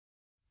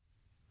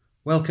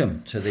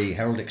Welcome to the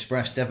Herald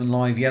Express Devon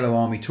Live Yellow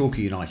Army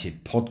Torquay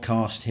United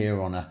podcast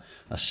here on a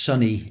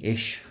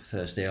sunny-ish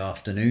Thursday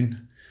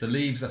afternoon. The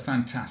leaves are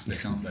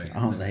fantastic, aren't they?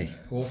 Aren't they?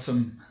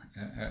 Autumn,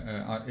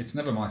 it's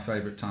never my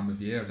favourite time of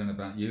year, I don't know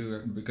about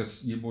you,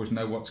 because you always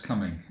know what's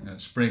coming.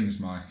 Spring's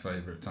my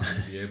favourite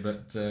time of year,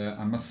 but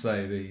I must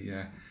say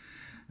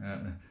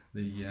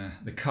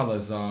the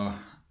colours are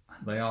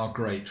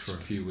great for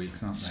a few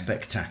weeks, aren't they?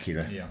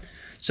 Spectacular. Yeah.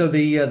 So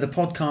the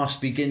podcast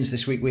begins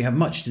this week. We have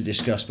much to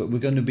discuss, but we're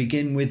going to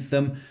begin with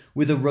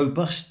a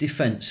robust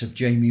defence of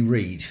Jamie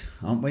Reidy,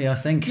 aren't we? I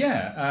think.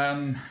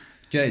 Yeah.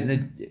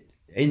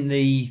 In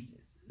the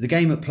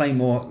game at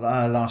Playmore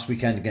last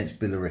weekend against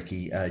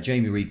Billericay,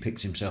 Jamie Reidy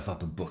picked himself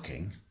up a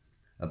booking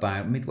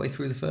about midway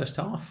through the first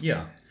half.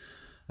 Yeah.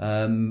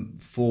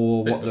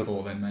 For Bit what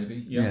before then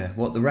maybe. Yeah.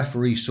 What the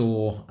referee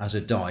saw as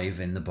a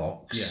dive in the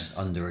box Yes.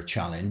 under a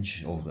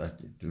challenge, or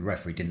the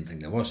referee didn't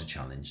think there was a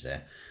challenge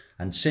there.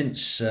 And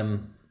since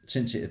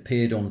it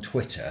appeared on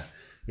Twitter,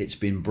 it's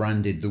been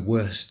branded the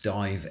worst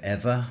dive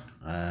ever,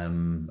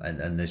 and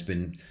there's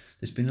been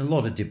a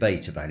lot of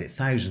debate about it.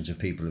 Thousands of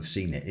people have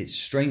seen it.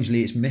 It's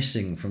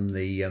missing from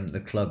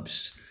the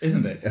club's,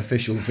 isn't it,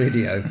 official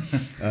video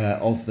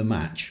of the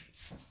match.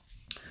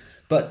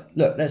 But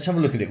look, let's have a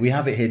look at it. We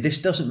have it here. This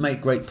doesn't make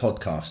great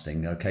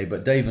podcasting, okay?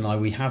 But Dave and I,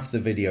 we have the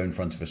video in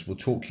front of us. We'll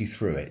talk you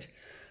through it.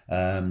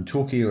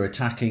 Torquay are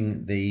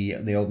attacking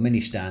the old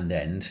mini stand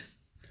end.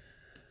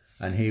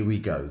 And here we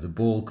go. The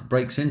ball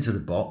breaks into the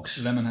box.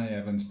 Lemonhay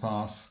Evans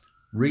pass.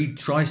 Reid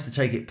tries to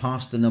take it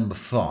past the number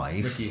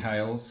 5. Ricky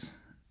Hales.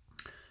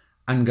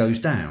 And goes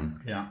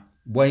down. Yeah.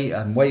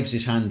 Waves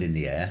his hand in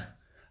the air.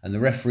 And the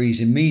referee's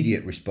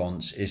immediate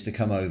response is to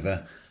come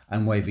over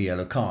and wave a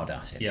yellow card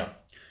at him. Yeah.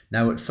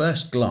 Now, at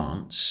first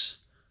glance,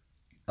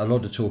 a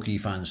lot of Torquay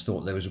fans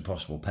thought there was a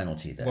possible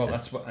penalty there. Well,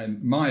 that's what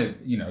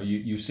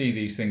you see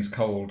these things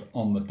cold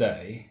on the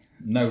day.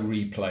 No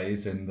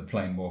replays in the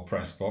Playmore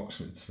press box.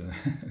 It's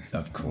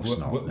of course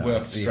not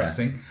worth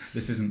stressing. Yeah.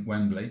 This isn't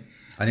Wembley,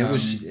 and it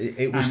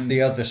was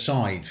the other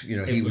side.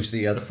 He was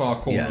the other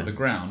far corner of the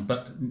ground.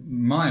 But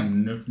my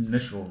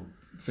initial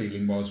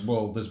feeling was,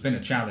 well, there's been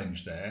a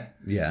challenge there.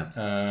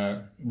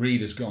 Yeah.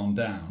 Reid has gone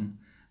down.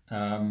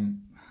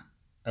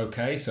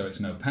 Okay, so it's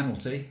no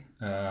penalty.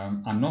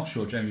 I'm not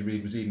sure Jamie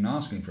Reid was even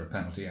asking for a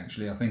penalty,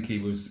 actually. I think he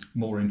was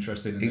more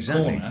interested in the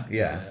corner,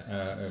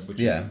 which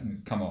has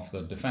come off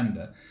the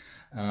defender.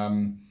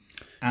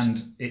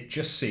 And it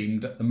just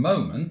seemed at the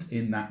moment,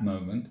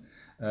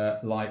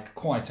 like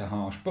quite a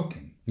harsh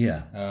booking.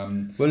 Yeah.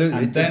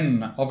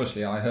 Then,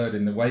 obviously, I heard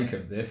in the wake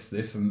of this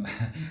and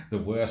the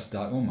worst.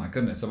 Oh my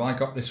goodness, have I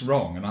got this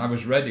wrong? And I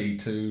was ready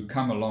to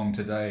come along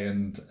today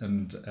and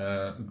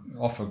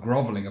offer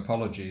grovelling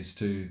apologies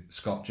to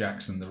Scott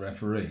Jackson, the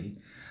referee,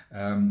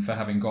 for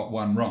having got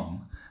one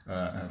wrong.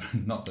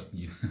 Not that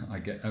I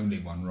get only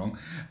one wrong.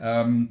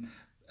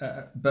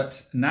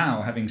 But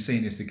now, having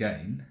seen it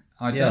again,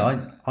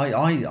 I'm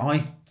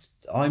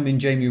in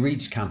Jamie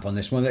Reid's camp on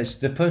this one. It's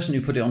the person who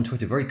put it on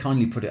Twitter very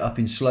kindly put it up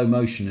in slow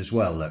motion as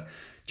well. Look,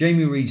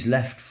 Jamie Reid's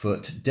left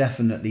foot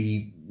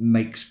definitely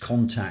makes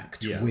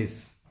contact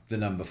with the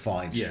number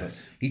 5's foot.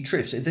 He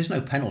trips. There's no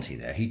penalty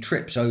there. He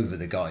trips over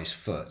the guy's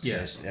foot.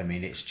 Yes.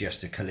 It's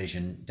just a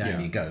collision. Down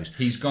he goes.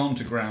 He's gone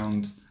to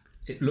ground.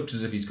 It looks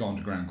as if he's gone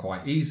to ground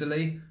quite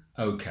easily.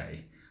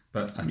 Okay.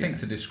 But I think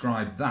to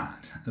describe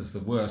that as the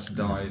worst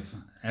dive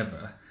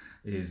ever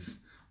is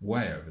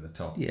way over the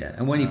top. Yeah,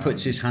 and when he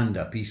puts his hand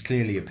up, he's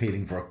clearly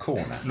appealing for a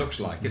corner. Looks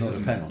like it, not a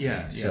penalty.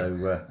 Yeah.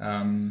 So,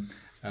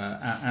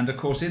 and of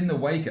course, in the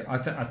wake,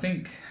 I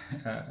think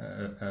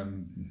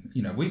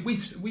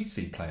we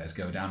see players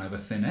go down over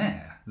thin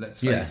air.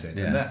 Let's face it,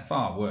 and they're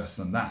far worse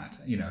than that.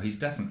 He's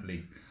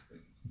definitely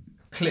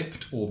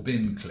clipped or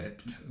been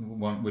clipped,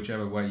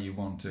 whichever way you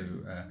want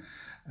to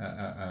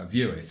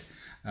view it.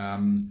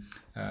 And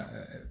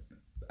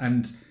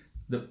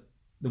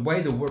the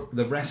way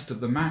the rest of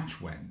the match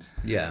went,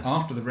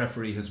 after the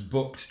referee has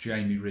booked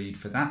Jamie Reid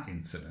for that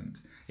incident,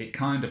 it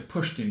kind of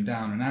pushed him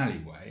down an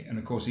alleyway, and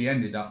of course he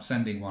ended up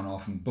sending one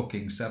off and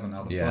booking 7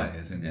 other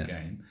players in the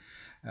game.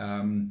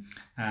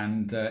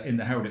 And in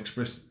the Herald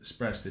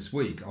Express this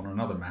week, on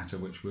another matter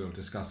which we'll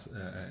discuss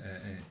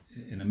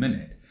in a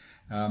minute,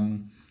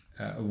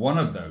 one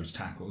of those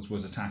tackles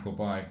was a tackle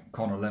by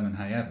Conor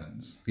Lemonhay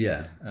Evans,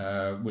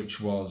 which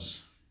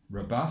was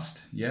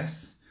robust,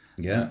 yes.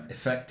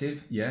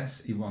 Effective,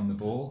 yes, he won the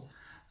ball,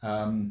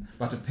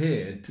 but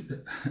appeared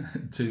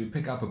to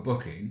pick up a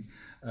booking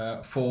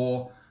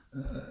for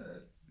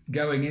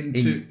going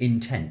into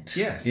intent.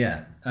 Yes.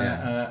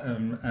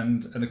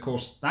 And of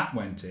course that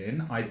went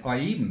in. I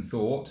even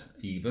thought,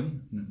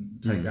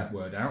 take that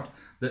word out,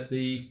 that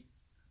the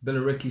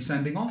Billericay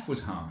sending off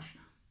was harsh.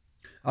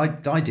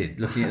 I did,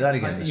 looking at that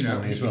again this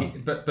morning as well.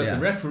 But the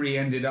referee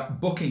ended up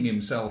booking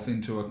himself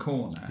into a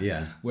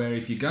corner. Where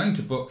if you're going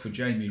to book for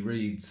Jamie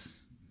Reid's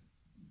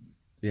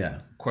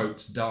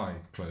quotes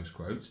dive, close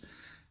quotes,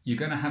 you're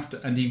going to have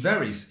to, and he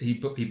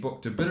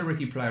booked a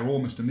Billericay player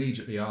almost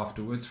immediately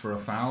afterwards for a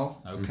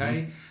foul,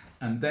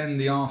 And then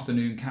the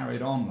afternoon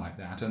carried on like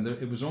that, and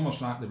it was almost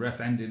like the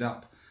ref ended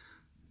up,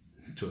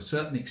 to a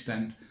certain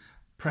extent,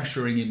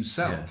 pressuring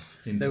himself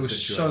into There were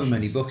situations. so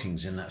many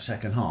bookings in that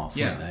second half,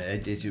 weren't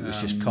there? It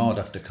was just card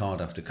after card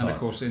after card. And of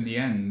course, in the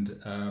end,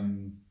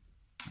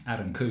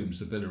 Adam Coombs,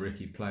 the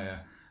Billericay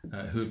player,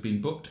 who had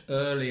been booked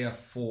earlier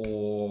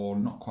for,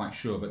 not quite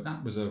sure, but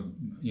that was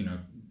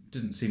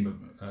didn't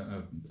seem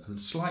a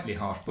slightly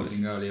harsh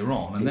booking earlier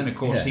on. And then, of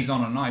course, he's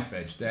on a knife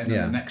edge then,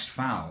 and the next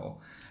foul.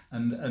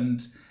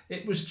 And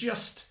it was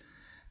just...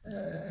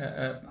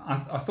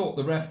 I thought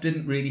the ref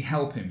didn't really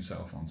help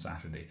himself on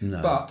Saturday.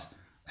 No. But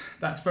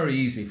that's very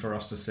easy for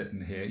us to sit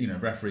and hear.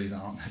 Referees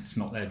aren't... It's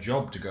not their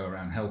job to go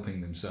around helping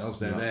themselves.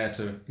 They're there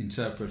to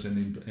interpret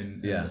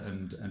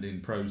and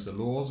impose the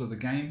laws of the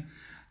game.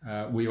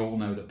 We all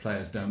know that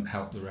players don't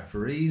help the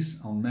referees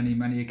on many,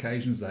 many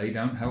occasions. They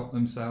don't help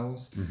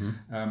themselves.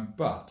 Mm-hmm.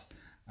 But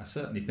I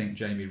certainly think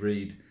Jamie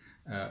Reid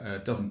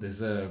doesn't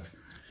deserve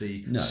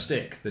the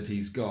stick that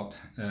he's got,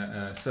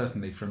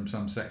 certainly from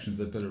some sections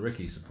of the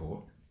Billericay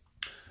support.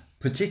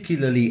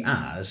 Particularly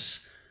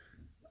as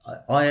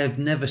I have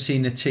never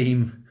seen a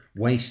team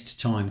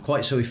waste time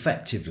quite so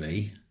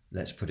effectively,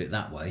 let's put it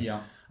that way,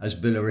 as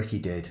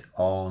Billericay did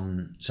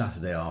on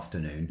Saturday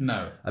afternoon.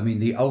 No. I mean,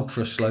 the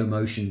ultra slow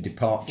motion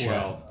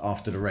departure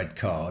after the red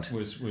card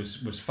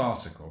was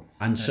farcical.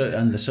 And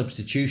and the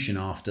substitution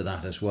after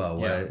that as well,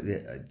 where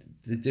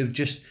they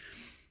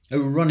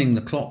were running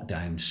the clock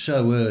down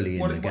so early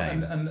in the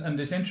game. And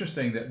it's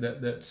interesting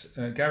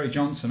that Gary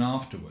Johnson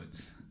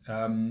afterwards,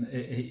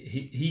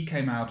 he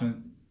came out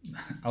and,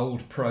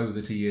 old pro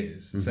that he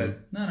is,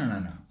 said, no,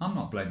 I'm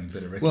not blaming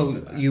Billericay for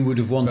that. You would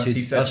have wanted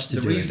us to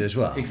do it as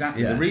well.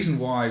 Exactly. The reason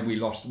why we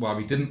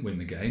didn't win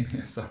the game,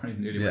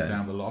 nearly went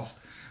down the lost,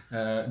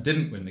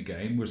 didn't win the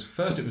game, was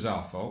first it was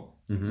our fault,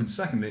 and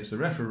secondly it's the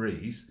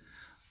referees,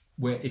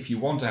 where if you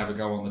want to have a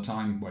go on the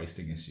time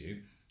wasting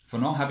issue, for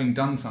not having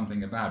done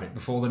something about it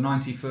before the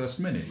 91st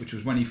minute, which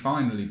was when he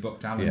finally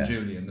booked Alan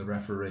Julian, the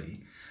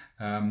referee,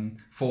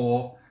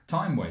 for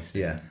time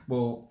wasting. Yeah.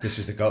 Well, this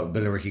is the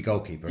Billericay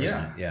goalkeeper, isn't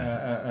it?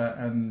 Yeah.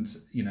 And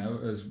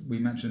as we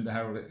mentioned the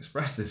Herald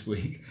Express this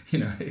week,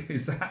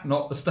 is that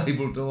not the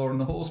stable door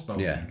and the horse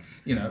bolting?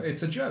 Yeah.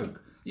 It's a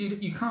joke.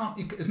 You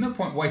can't. There's no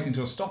point waiting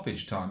till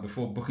stoppage time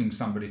before booking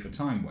somebody for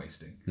time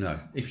wasting. No.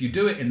 If you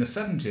do it in the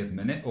 70th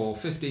minute or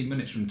 15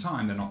 minutes from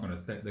time, they're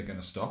going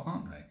to stop,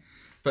 aren't they?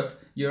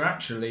 But you're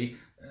actually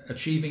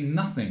achieving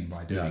nothing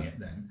by doing it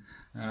then.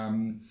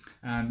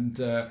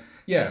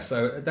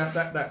 So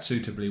that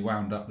suitably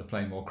wound up the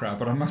Playmore crowd.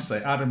 But I must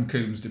say, Adam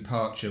Coombs'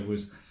 departure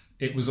was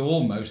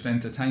almost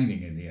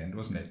entertaining in the end,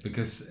 wasn't it?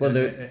 Because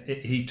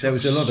there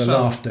was a lot of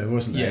laughter,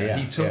 wasn't there? Yeah,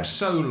 he took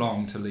so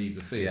long to leave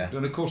the field.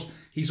 And of course,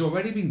 he's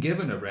already been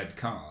given a red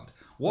card.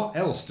 What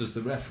else does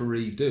the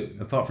referee do?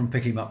 Apart from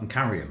pick him up and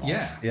carry him off.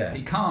 Yeah.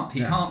 He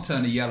can't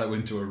turn a yellow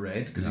into a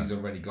red because he's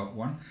already got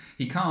one.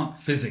 He can't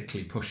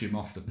physically push him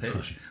off the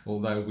pitch,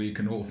 although we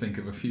can all think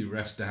of a few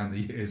refs down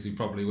the years who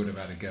probably would have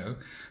had a go.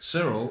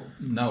 Cyril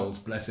Knowles,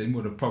 bless him,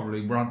 would have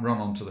probably run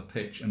onto the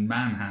pitch and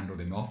manhandled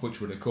him off,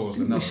 which would have caused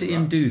another. Didn't we see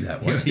him do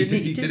that once?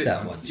 He did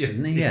that once,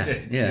 didn't he?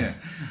 Yeah.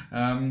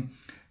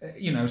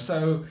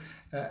 So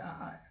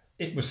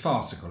it was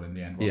farcical in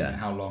the end, wasn't it?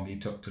 How long he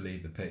took to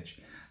leave the pitch.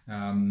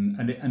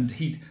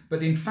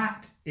 But in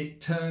fact,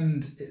 it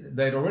turned.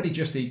 They'd already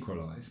just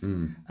equalised,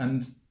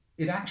 and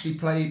it actually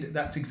played.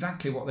 That's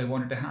exactly what they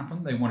wanted to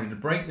happen. They wanted to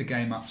break the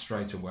game up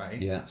straight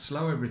away,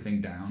 slow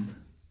everything down,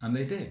 and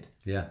they did.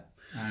 Yeah.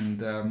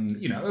 And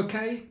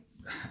okay,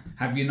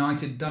 have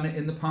United done it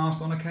in the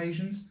past on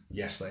occasions?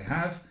 Yes, they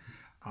have.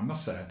 I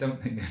must say, I don't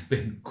think they've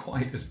been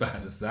quite as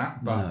bad as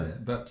that,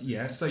 but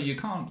yes. So you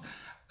can't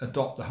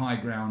adopt the high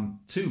ground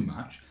too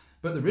much,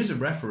 but there is a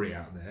referee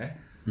out there.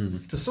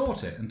 To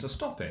sort it and to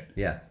stop it.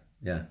 Yeah.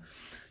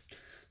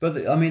 But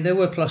there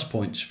were plus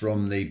points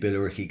from the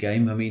Billericay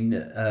game.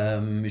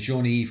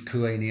 Jean-Yves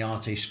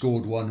Koué-Niaté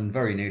scored one and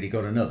very nearly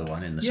got another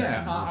one in the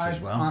second half as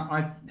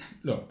well.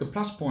 Look, the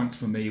plus points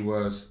for me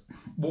was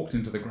walked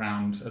into the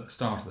ground at the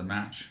start of the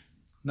match.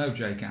 No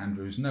Jake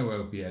Andrews, no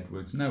Opie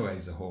Edwards, no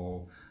Asa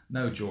Hall,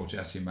 no George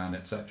Essieman,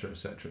 etc.,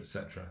 etc.,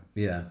 etc.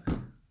 Yeah.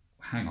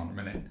 Hang on a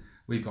minute.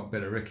 We've got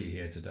Billericay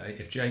here today.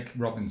 If Jake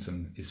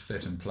Robinson is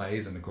fit and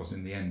plays, and of course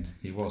in the end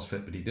he was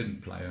fit but he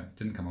didn't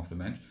didn't come off the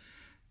bench,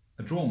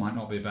 a draw might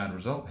not be a bad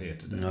result here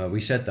today. No, we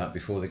said that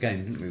before the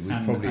game, didn't we?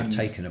 We'd probably have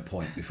taken a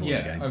point before the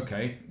game. Yeah,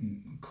 okay,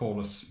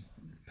 call us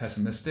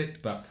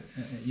pessimistic, but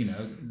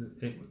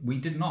we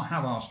did not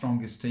have our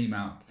strongest team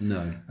out.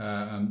 No.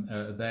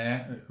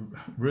 There,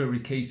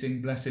 Rory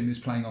Keating, bless him, is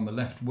playing on the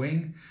left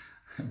wing.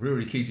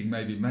 Rory Keating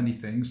may be many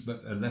things,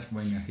 but a left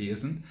winger he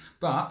isn't.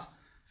 But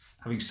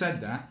having said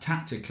that,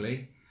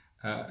 tactically,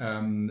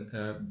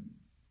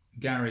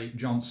 Gary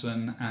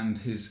Johnson and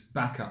his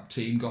backup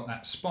team got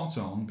that spot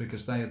on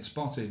because they had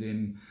spotted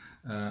in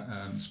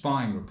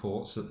spying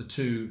reports that the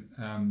two,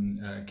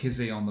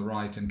 Kizzy on the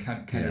right and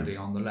Kennedy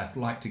on the left,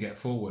 like to get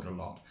forward a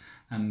lot.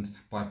 And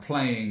by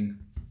playing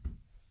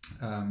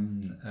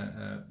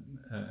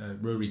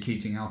Rory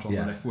Keating out on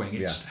the left wing,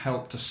 it's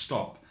helped to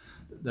stop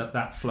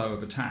that flow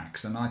of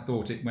attacks, and I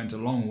thought it went a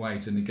long way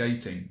to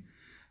negating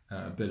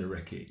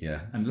Billericay.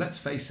 Yeah. And let's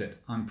face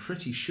it, I'm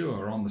pretty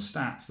sure on the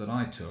stats that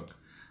I took,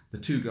 the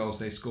 2 goals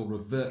they scored were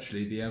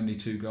virtually the only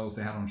 2 goals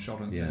they had on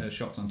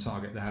shots on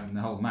target they had in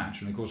the whole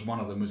match, and of course one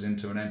of them was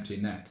into an empty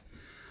net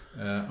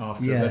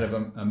after a bit of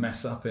a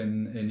mess up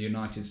in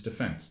United's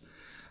defence.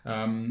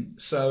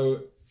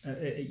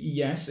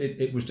 Yes,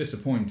 it was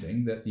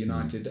disappointing that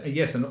United.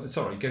 Yes, and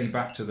sorry, getting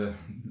back to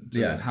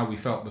how we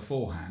felt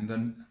beforehand,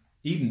 and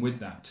even with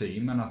that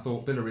team, and I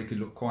thought Billericay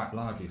looked quite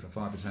lively for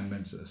 5 or 10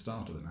 minutes at the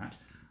start of the match.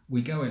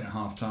 We go in at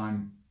half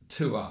time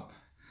 2 up.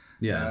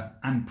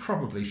 And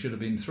probably should have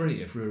been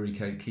 3 if Rory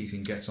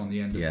Keating gets on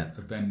the end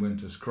of Ben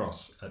Winter's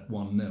cross at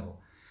 1-0.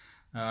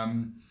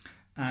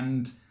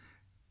 And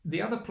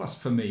the other plus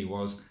for me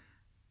was,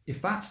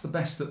 if that's the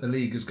best that the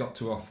league has got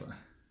to offer,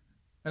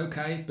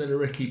 okay,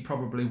 Billericay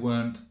probably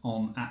weren't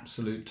on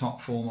absolute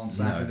top form on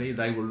Saturday. No.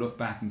 They will look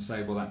back and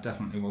say, well, that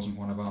definitely wasn't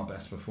one of our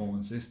best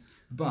performances.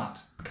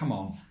 But, come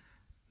on,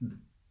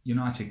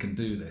 United can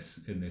do this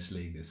in this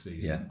league this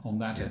season on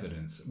that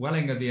evidence.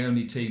 Welling are the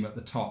only team at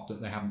the top that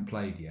they haven't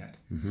played yet.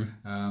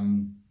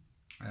 And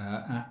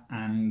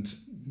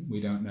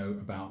we don't know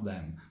about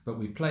them. But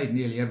we've played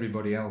nearly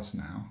everybody else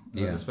now,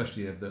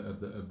 especially of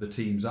the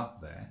teams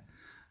up there.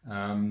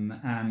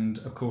 And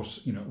of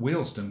course,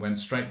 Wealdstone went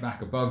straight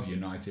back above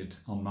United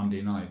on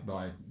Monday night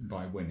by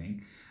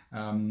winning,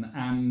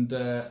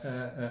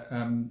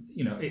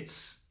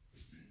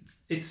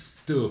 it's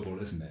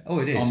doable, isn't it? Oh,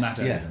 it is. On that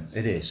evidence,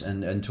 it is.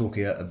 And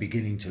Torquay are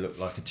beginning to look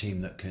like a team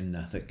that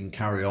can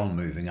carry on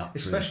moving up,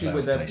 especially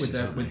with their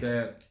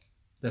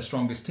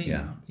strongest team.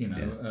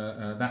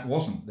 That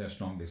wasn't their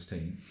strongest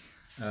team,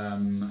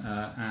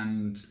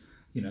 and.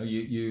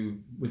 You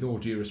with all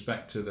due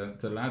respect to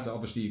the lads,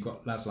 obviously you've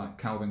got lads like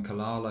Calvin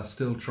Kalala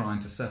still trying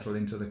to settle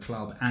into the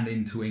club and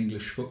into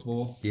English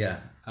football.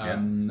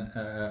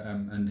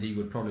 And he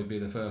would probably be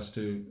the first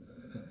to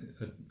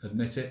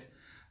admit it.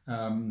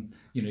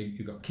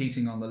 You've got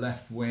Keating on the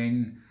left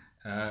wing.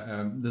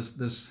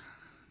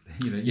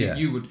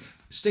 You would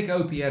stick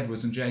Opie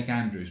Edwards and Jake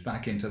Andrews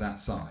back into that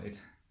side,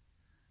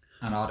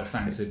 and I'd have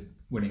fancied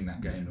winning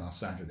that game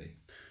last Saturday.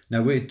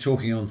 Now, we're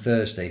talking on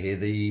Thursday here.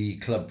 The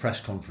club press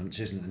conference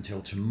isn't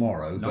until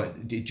tomorrow. No.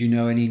 But did you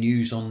know any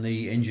news on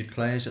the injured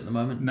players at the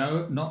moment?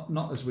 No,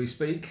 not as we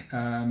speak.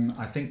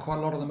 I think quite a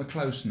lot of them are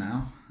close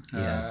now.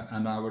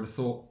 And I would have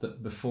thought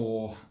that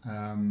before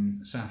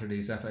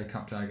Saturday's FA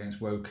Cup tie against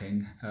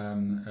Woking,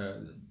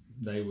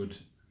 they would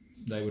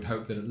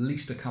hope that at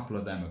least a couple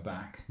of them are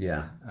back.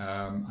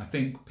 I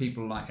think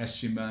people like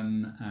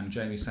Essuman and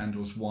Jamie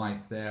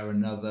Sandals-White, they're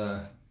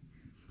another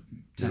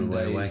 10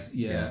 days,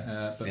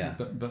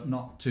 but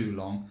not too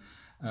long.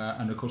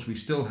 And of course, we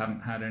still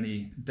haven't had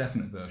any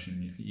definite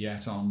version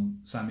yet on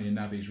Samir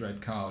Nabi's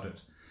red card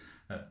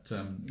at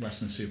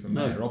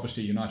Weston-super-Mare. No.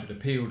 Obviously, United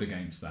appealed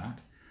against that.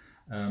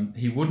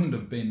 He wouldn't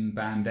have been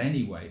banned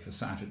anyway for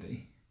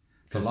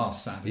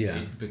last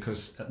Saturday,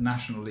 because at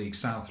National League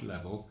South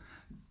level,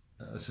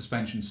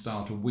 suspensions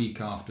start a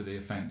week after the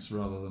offence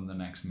rather than the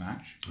next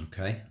match.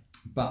 Okay.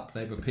 But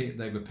they've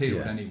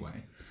appealed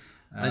anyway.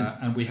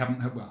 And we haven't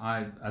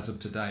heard, as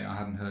of today, I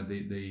haven't heard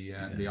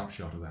the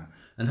upshot of that.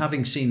 And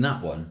having seen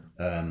that one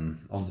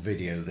on the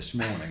video this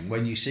morning,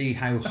 when you see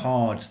how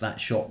hard that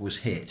shot was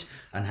hit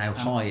and how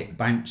high it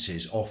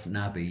bounces off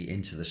Naby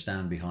into the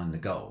stand behind the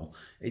goal,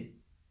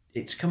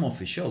 it's come off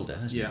his shoulder,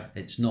 hasn't it?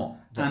 It's not.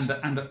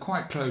 And at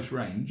quite close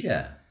range.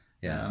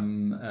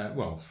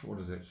 Well, what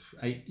is it?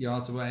 8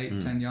 yards away,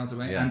 10 yards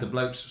away, and the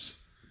bloke's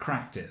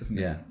cracked it, isn't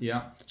it?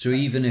 So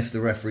even if the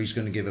referee's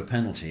going to give a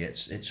penalty,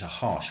 it's a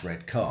harsh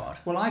red card.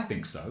 Well, I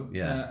think so.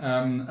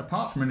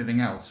 Apart from anything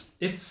else,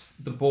 if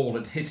the ball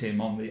had hit him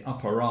on the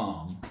upper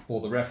arm,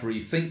 or the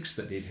referee thinks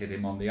that it hit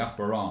him on the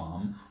upper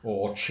arm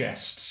or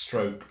chest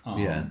stroke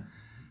arm,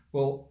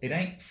 well, it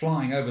ain't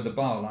flying over the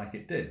bar like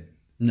it did,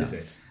 is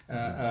it?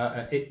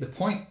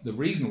 The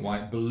reason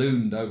why it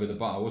ballooned over the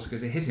bar was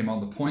because it hit him on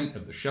the point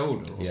of the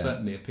shoulder, or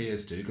certainly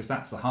appears to, because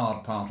that's the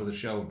hard part of the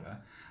shoulder.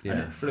 And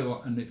it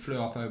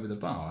flew up over the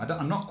bar.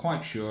 I'm not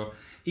quite sure,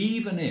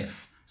 even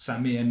if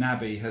Samir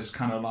Naby has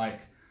kind of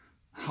like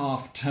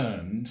half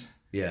turned,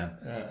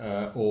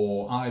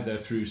 or either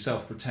through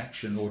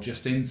self-protection or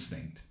just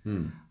instinct.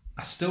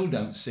 I still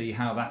don't see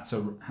how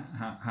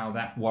how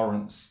that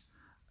warrants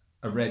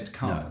a red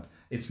card. No.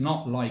 It's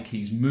not like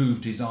he's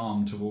moved his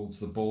arm towards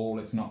the ball.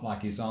 It's not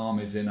like his arm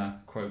is in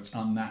a, quote,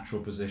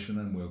 unnatural position,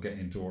 and we'll get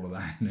into all of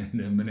that in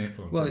a minute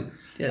or two.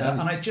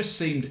 And it just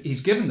seemed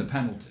he's given the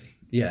penalty.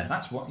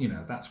 That's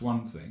that's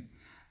one thing.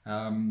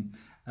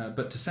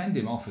 But to send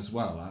him off as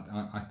well,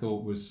 I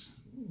thought was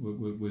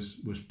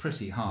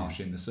pretty harsh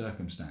in the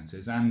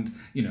circumstances. And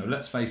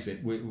let's face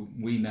it,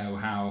 we know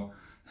how.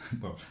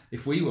 Well,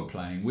 if we were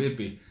playing, we'd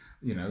be,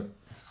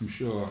 I'm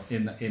sure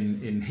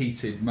in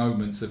heated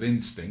moments of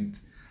instinct,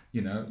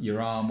 your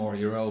arm or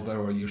your elbow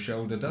or your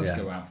shoulder does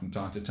go out from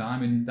time to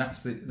time, and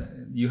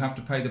you have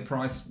to pay the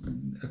price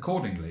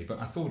accordingly.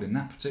 But I thought in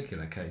that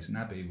particular case,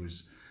 Naby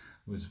was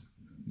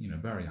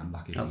very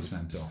unlucky to be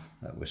sent off.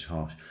 That was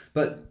harsh.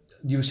 But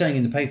you were saying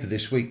in the paper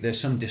this week there's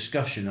some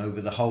discussion over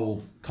the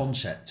whole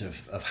concept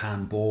of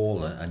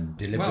handball and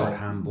deliberate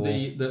handball.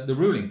 The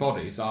ruling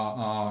bodies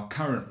are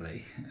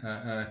currently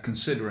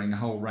considering a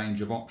whole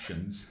range of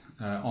options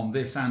on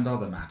this and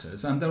other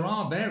matters, and there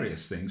are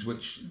various things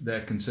which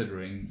they're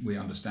considering, we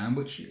understand,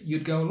 which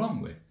you'd go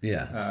along with.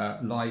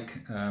 Like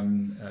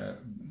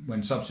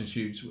when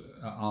substitutes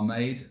are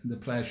made, the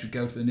player should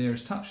go to the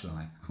nearest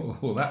touchline.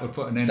 Well, that would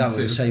put an end to... That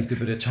would have saved a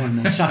bit of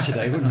time on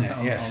Saturday, wouldn't it?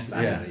 on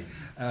Saturday.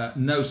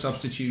 No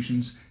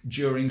substitutions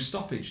during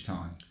stoppage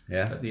time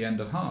at the end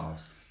of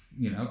halves,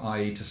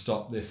 i.e. to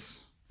stop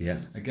this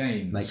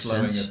again, makes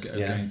slowing sense. of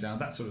games down,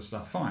 that sort of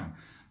stuff, fine.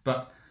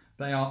 But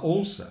they are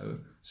also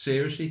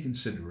seriously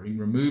considering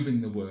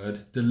removing the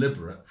word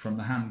deliberate from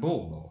the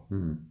handball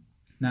law.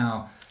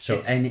 Now,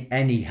 so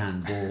any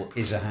handball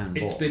is a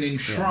handball. It's been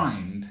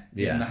enshrined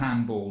in the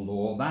handball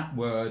law. That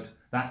word,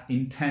 that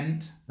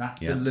intent, that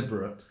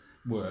deliberate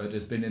word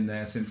has been in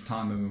there since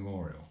time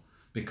immemorial.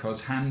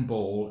 Because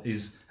handball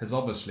has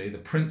obviously, the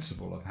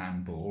principle of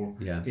handball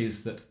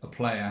is that a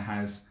player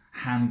has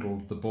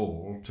handled the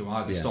ball to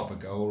either stop a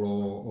goal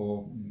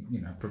or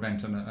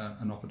prevent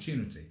an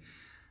opportunity.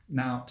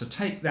 Now, to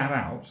take that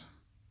out,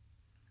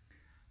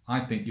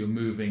 I think you're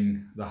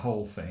moving the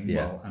whole thing.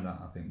 Well, and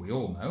I think we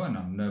all know, and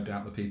I'm no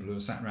doubt the people who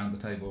are sat around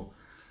the table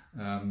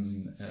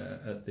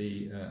at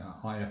the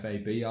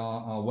IFAB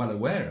are well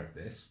aware of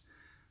this.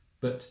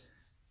 But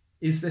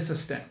is this a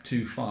step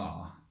too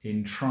far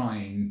in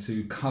trying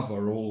to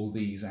cover all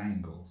these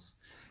angles?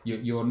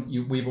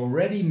 We've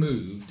already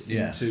moved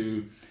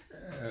into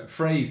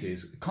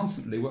phrases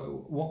constantly.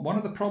 One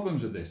of the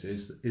problems of this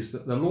is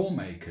that the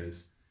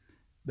lawmakers,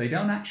 they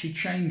don't actually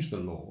change the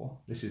law.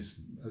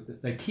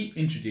 They keep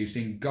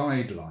introducing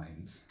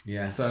guidelines.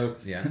 So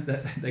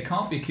they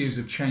can't be accused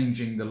of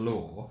changing the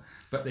law,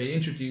 but they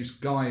introduce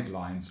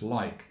guidelines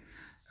like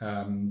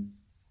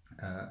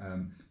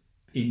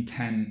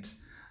intent,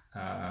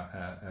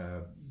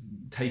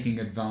 taking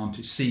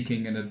advantage,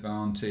 seeking an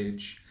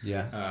advantage,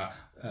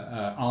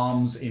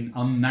 arms in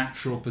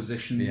unnatural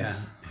positions,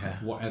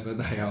 whatever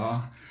they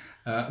are.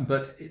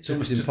 But it's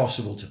almost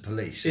impossible to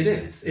police. It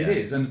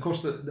is, and of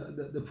course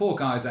the poor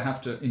guys that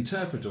have to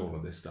interpret all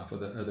of this stuff are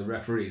the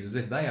referees, as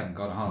if they haven't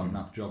got a hard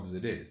enough job as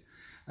it is.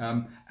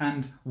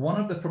 And one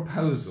of the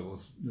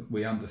proposals that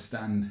we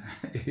understand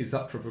is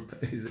up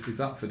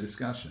for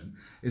discussion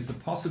is the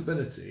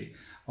possibility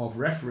of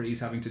referees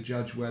having to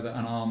judge whether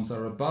an arms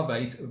are above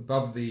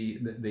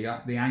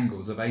the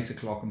angles of 8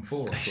 o'clock and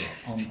 4 o'clock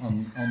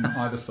on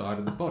either side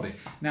of the body.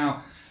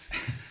 Now,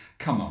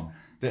 come on,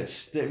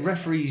 the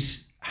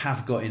referees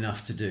have got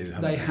enough to do,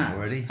 haven't they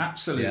already?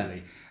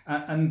 Absolutely.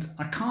 And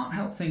I can't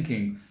help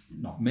thinking,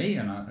 not me,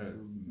 and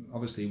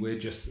obviously we're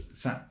just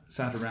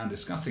sat around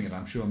discussing it.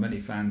 I'm sure many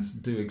fans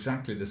do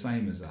exactly the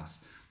same as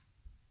us.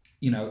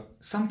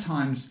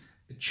 Sometimes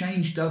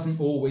change doesn't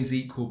always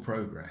equal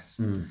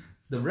progress.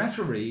 The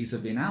referees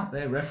have been out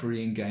there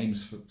refereeing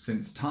games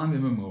since time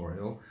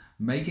immemorial,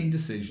 making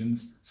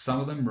decisions,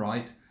 some of them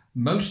right,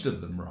 most of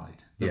them right,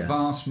 the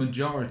vast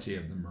majority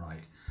of them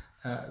right.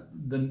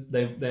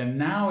 They're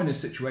now in a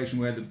situation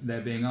where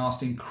they're being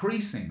asked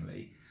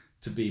increasingly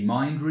to be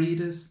mind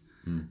readers,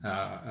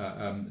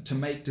 to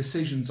make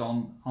decisions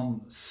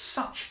on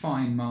such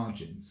fine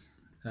margins,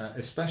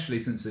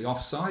 especially since the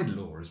offside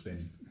law has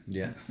been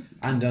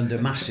and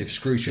under massive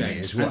scrutiny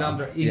as well. And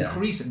under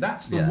increasing,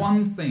 that's the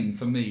one thing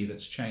for me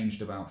that's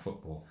changed about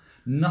football.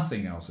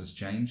 Nothing else has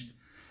changed.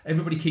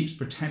 Everybody keeps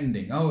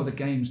pretending, the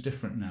game's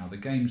different now, the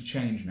game's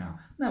changed now.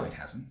 No, it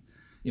hasn't.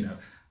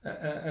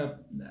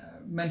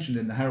 Mentioned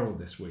in the Herald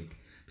this week,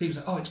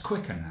 people say, it's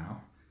quicker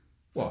now.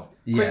 What?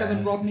 Quicker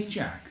than Rodney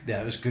Jack? Yeah,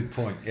 that was a good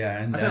point.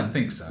 And, I don't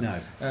think so. No.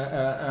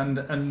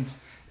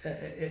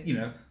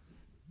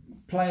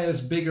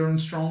 Players bigger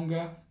and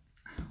stronger.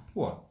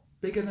 What?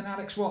 Bigger than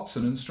Alex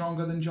Watson and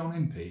stronger than John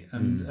Impey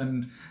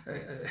and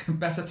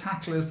better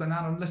tacklers than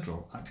Alan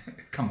Little.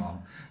 Come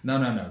on.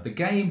 No. The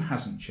game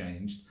hasn't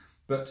changed,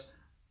 but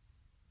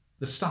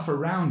the stuff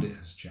around it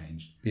has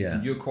changed.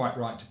 And you're quite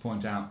right to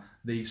point out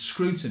the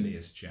scrutiny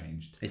has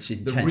changed. It's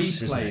intense,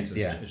 the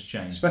replays has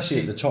changed. Especially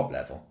at the top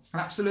level.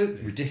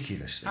 Absolutely.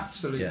 Ridiculously.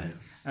 Absolutely.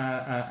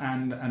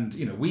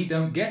 And we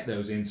don't get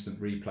those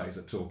instant replays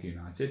at Torquay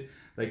United.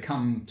 They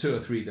come 2 or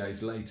 3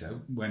 days later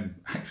when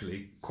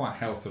actually quite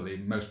healthily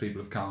most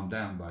people have calmed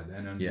down by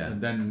then.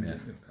 And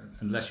then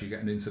unless you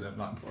get an incident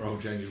like poor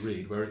old Jamie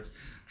Reid where it's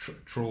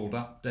trawled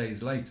up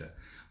days later.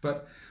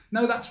 But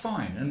no, that's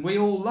fine, and we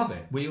all love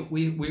it. We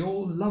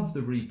all love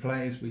the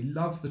replays. We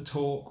love the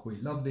talk. We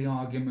love the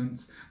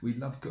arguments. We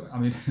love.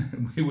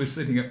 We were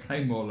sitting at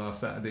Playmore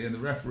last Saturday, and the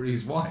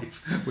referee's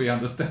wife, we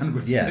understand,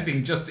 was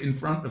sitting just in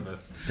front of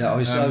us. I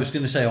was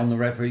going to say on the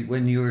referee,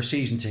 when you're a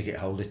season ticket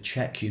holder,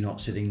 check you're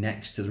not sitting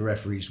next to the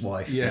referee's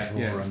wife.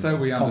 Before, so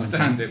we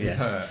understand it was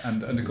her,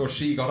 and of course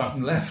she got up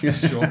and left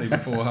shortly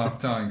before half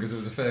time because there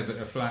was a fair bit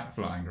of flack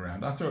flying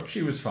around. I thought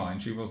she was fine.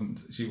 She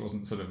wasn't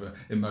sort of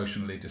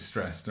emotionally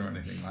distressed or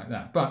anything like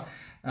that. But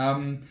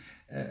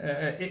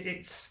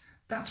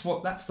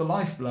that's the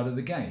lifeblood of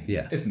the game,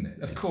 isn't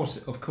it? Of course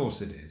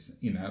it is.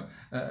 You know,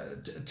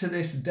 to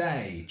this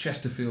day,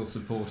 Chesterfield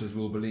supporters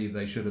will believe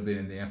they should have been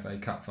in the FA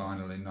Cup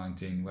final in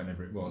 19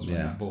 whenever it was when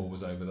that ball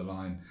was over the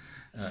line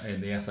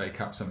in the FA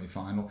Cup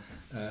semi-final.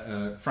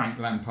 Frank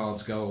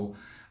Lampard's goal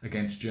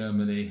against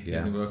Germany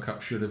in the World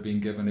Cup should have been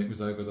given. It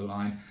was over the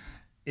line.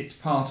 It's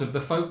part of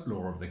the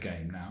folklore of the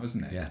game now,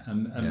 isn't it?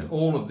 And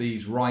all of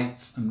these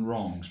rights and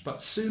wrongs.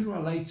 But sooner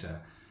or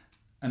later.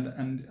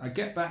 And I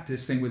get back to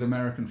this thing with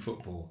American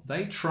football.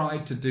 They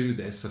tried to do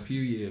this a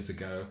few years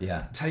ago.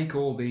 Take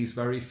all these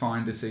very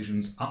fine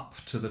decisions up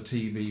to the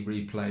TV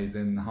replays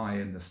high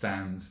in the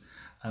stands,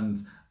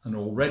 and an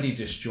already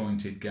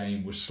disjointed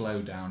game was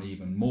slowed down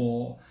even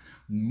more.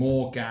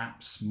 More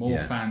gaps, more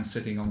fans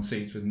sitting on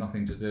seats with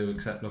nothing to do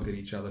except look at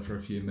each other for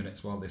a few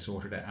minutes while they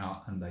sorted it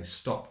out, and they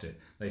stopped it.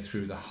 They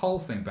threw the whole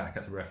thing back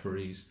at the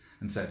referees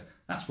and said,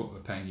 "That's what we're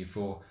paying you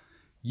for.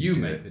 You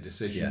make the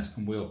decisions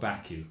and we'll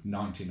back you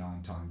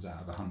 99 times out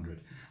of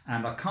 100.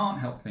 And I can't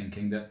help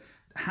thinking that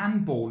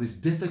handball is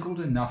difficult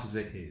enough as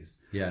it is.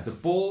 The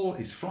ball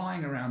is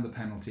flying around the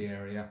penalty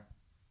area.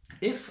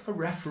 If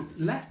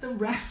let the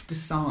ref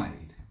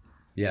decide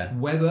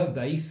whether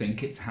they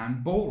think it's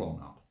handball or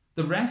not.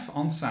 The ref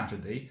on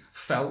Saturday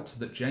felt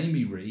that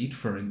Jamie Reid,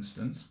 for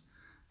instance,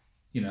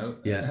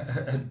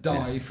 had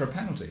dived for a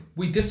penalty.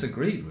 We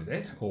disagreed with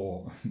it,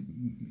 or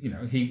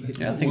I think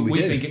we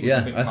do. Think it was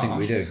a bit harsh. I think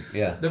we do.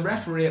 The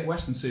referee at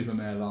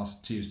Weston-super-Mare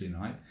last Tuesday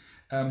night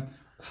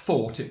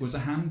thought it was a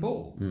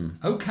handball.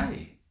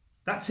 Okay,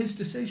 that's his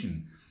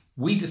decision.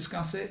 We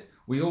discuss it.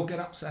 We all get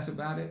upset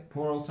about it.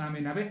 Poor old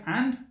Sammy Navi,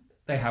 and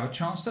they have a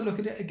chance to look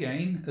at it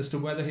again as to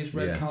whether his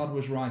red card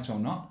was right or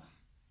not.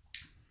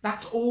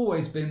 That's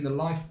always been the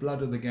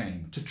lifeblood of the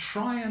game, to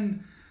try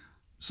and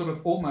sort of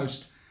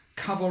almost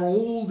cover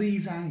all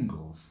these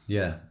angles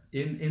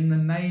in the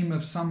name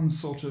of some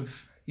sort of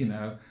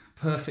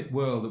perfect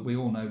world that we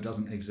all know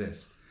doesn't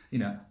exist.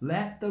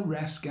 Let the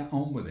refs get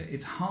on with it.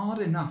 It's hard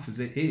enough as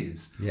it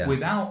is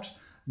without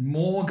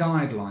more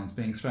guidelines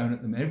being thrown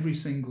at them every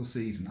single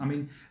season. I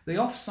mean, the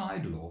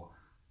offside law,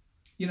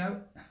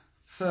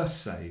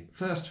 first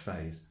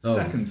phase,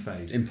 second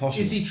phase.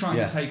 Impossible. Is he trying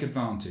to take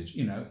advantage?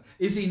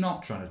 Is he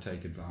not trying to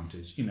take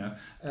advantage?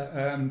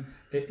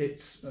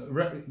 It's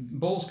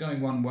balls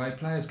going one way,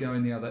 players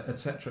going the other,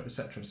 etc.,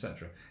 etc.,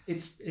 etc.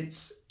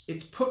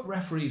 It's put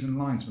referees and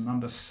linesmen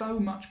under so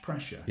much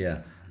pressure.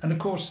 And of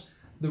course,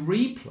 the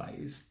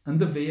replays and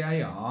the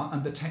VAR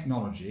and the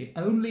technology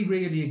only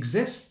really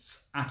exists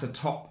at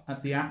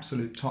the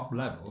absolute top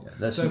level.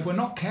 So if we're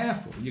not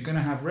careful, you're going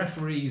to have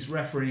referees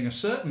refereeing a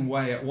certain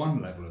way at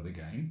one level of the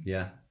game,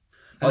 and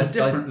a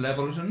different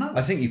level at another.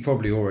 I think you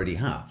probably already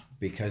have,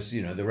 because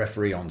the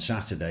referee on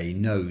Saturday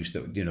knows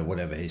that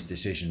whatever his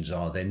decisions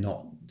are,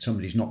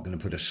 somebody's not going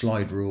to put a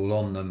slide rule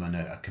on them and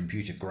a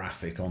computer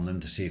graphic on them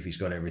to see if he's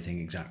got everything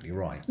exactly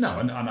right. No,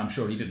 and I'm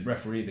sure he didn't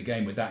referee the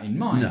game with that in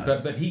mind.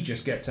 No. But he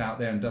just gets out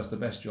there and does the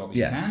best job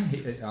he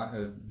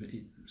can.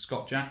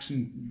 Scott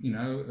Jackson,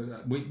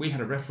 we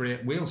had a referee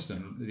at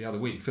Wealdstone the other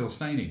week, Phil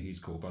Staining he's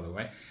called, by the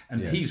way,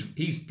 and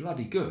he's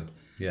bloody good.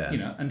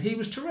 And he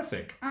was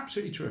terrific,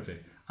 absolutely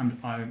terrific. And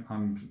I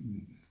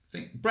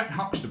think Brett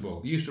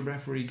Huxtable used to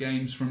referee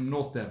games from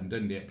North Devon,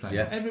 didn't he, at play?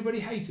 Everybody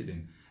hated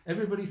him.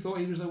 Everybody thought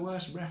he was the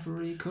worst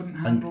referee, couldn't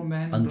handle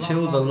men.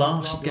 Until the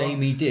last game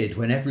he did,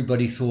 when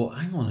everybody thought,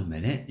 hang on a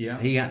minute,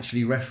 he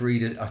actually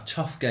refereed a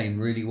tough game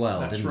really well,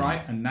 That's didn't right,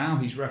 he? and now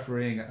he's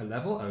refereeing at a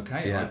level,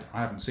 okay, I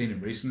haven't seen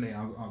him recently,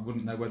 I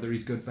wouldn't know whether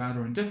he's good, bad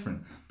or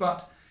indifferent.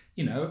 But,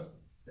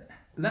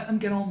 let them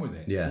get on with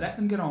it. Let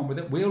them get on with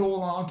it. We'll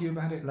all argue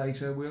about it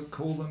later. We'll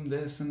call them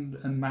this, and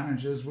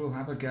managers will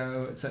have a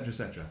go, etc.,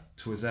 etc.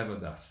 'Twas ever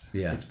thus.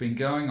 It's been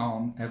going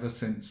on ever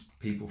since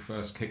people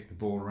first kicked the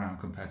ball around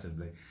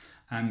competitively.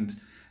 And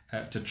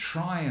to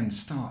try and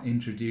start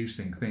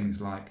introducing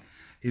things like,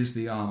 is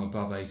the arm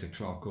above 8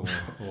 o'clock or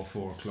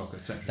 4 o'clock,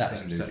 etc.,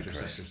 That's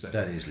ludicrous.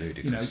 That is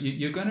ludicrous.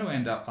 You're going to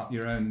end up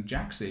your own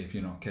jacksie if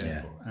you're not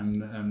careful.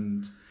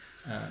 And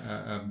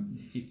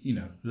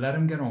let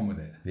them get on with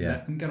it.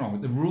 Let them get on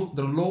with it.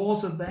 The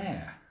laws are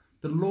there.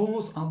 The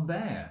laws are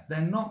there.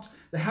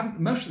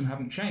 Most of them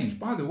haven't changed.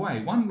 By the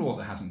way, one law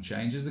that hasn't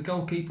changed is the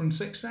goalkeeper in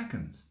 6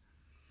 seconds.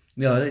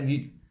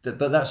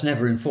 But that's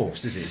never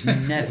enforced, is it? It's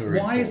never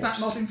enforced. Why is that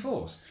not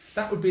enforced?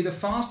 That would be the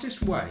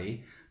fastest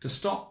way to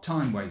stop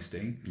time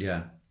wasting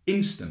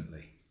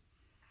instantly.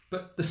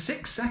 But the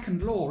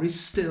 6-second law is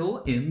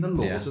still in the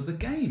laws of the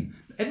game.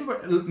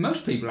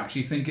 Most people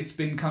actually think it's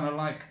been kind of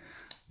like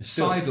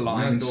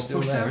sidelined or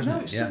pushed out. No,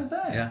 it's still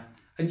there.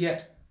 And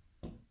yet,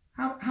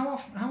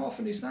 how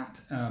often is that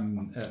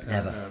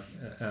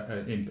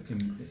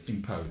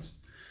imposed?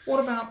 What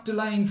about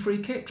delaying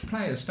free kicks?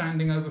 Players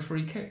standing over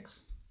free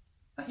kicks.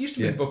 That used to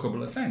be a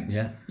bookable offence.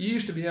 You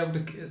used to be able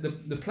to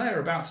the player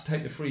about to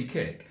take the free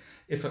kick.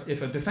 If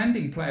a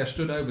defending player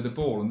stood over the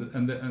ball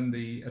and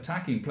the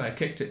attacking player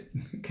kicked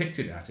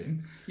it at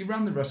him, you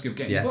run the risk of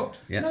getting booked.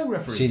 No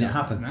referee. Seen it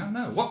happen.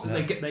 No. What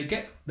they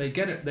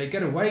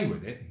get away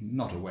with it,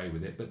 not away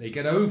with it, but they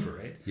get over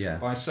it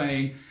by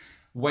saying,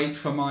 wait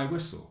for my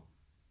whistle,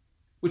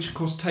 which of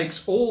course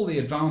takes all the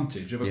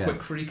advantage of a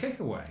quick free kick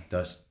away.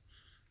 Does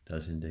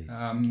indeed.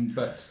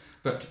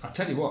 But I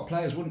tell you what,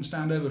 players wouldn't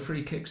stand over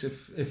free kicks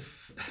if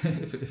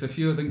a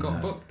few of them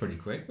got booked pretty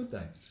quick, would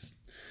they?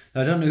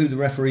 I don't know who the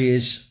referee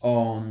is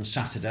on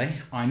Saturday.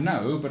 I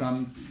know, but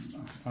I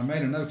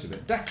made a note of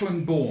it.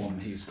 Declan Bourne,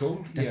 he's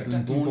called.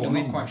 Declan Bourne. I'm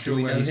not quite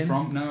sure where he's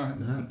from. No,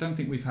 I don't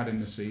think we've had him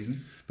this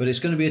season. But it's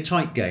going to be a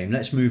tight game.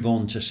 Let's move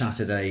on to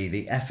Saturday,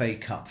 the FA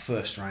Cup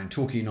first round.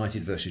 Torquay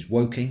United versus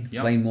Woking.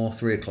 Plainmoor,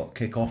 3 o'clock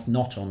kickoff,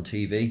 not on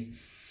TV.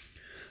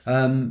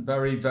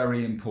 Very,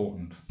 very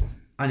important.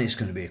 And it's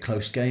going to be a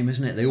close game,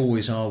 isn't it? They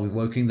always are with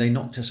Woking. They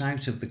knocked us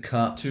out of the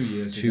Cup 2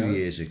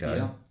 years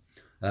ago.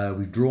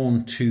 We've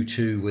drawn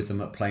 2-2 with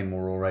them at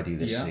Plainmoor already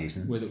this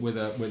season. With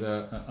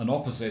an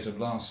opposite of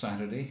last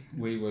Saturday.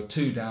 We were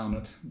 2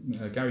 down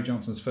at Gary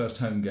Johnson's first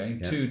home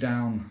game, 2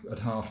 down at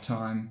half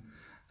time,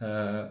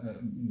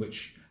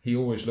 which he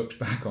always looks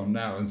back on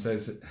now and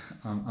says,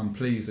 I'm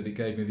pleased that it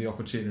gave me the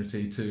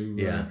opportunity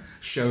to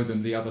show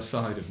them the other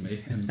side of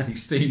me. And he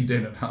steamed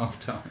in at half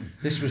time.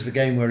 This was the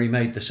game where he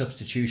made the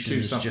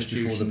substitutions just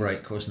before the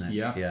break, wasn't it?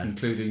 Yeah.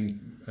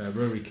 Including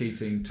Rory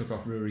Keating, took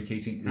off Rory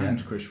Keating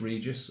and Chris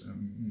Regis.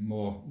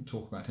 More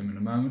talk about him in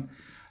a moment.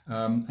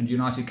 And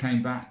United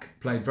came back,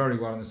 played very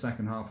well in the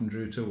second half and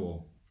drew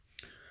 2-2.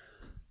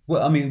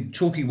 Well, I mean,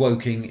 Torquay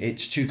Woking,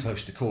 it's too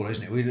close to call,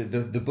 isn't it?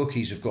 The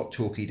bookies have got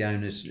Torquay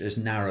down as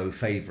narrow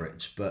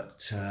favourites,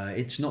 but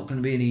it's not going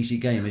to be an easy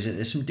game, is it?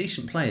 There's some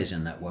decent players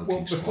in that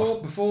Woking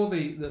squad. Before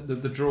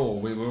the draw,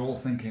 we were all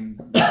thinking,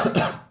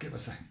 give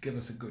us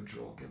a good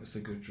draw, give us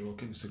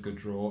a good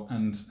draw,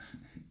 and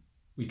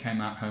we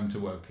came out home to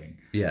Woking.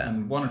 Yeah.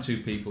 And one or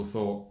two people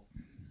thought,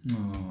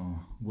 oh,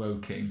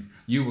 Woking.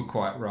 You were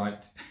quite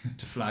right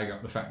to flag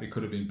up the fact it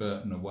could have been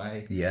Burton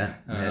away. Yeah,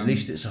 at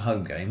least it's a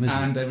home game, isn't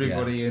it? And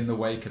everybody in the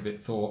wake of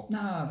it thought,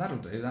 nah, that'll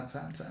do, that's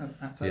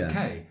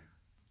okay.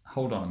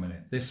 Hold on a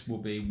minute, this will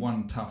be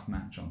one tough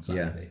match on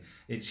Saturday.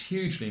 It's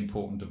hugely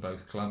important to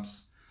both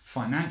clubs,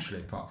 financially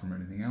apart from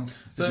anything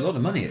else. There's a lot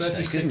of money at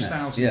stake, isn't it?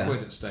 36,000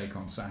 quid at stake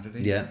on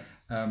Saturday. Yeah.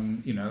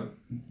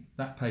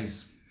 That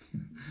pays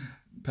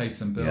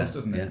some bills,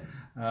 doesn't it?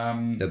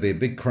 There'll be a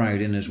big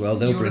crowd in as well.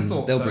 They'll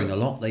bring a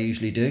lot. They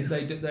usually do.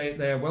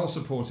 They are well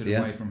supported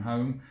away from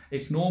home.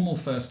 It's normal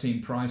first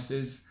team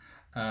prices,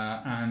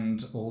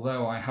 and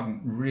although I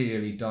haven't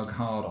really dug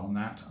hard on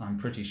that, I'm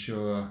pretty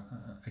sure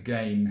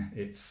again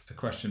it's a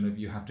question of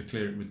you have to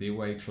clear it with the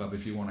away club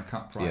if you want to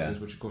cut prices,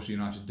 which of course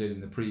United did in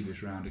the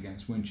previous round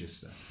against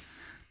Winchester.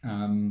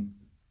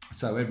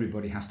 So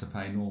everybody has to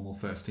pay normal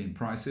first team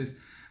prices,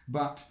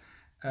 but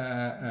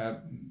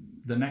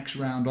the next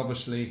round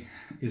obviously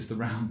is the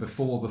round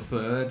before the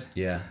third.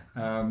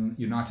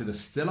 United are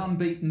still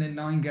unbeaten in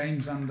 9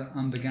 games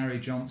under Gary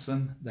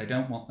Johnson. They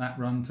don't want that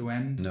run to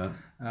end. No.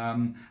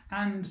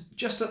 And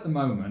just at the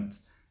moment,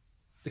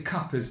 the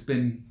cup has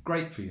been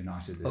great for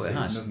United this season,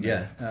 hasn't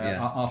it?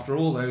 After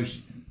all those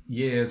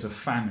years of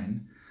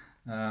famine,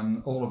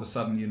 all of a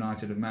sudden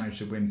United have managed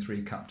to win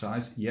 3 cup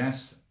ties.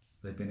 Yes,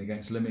 they've been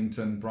against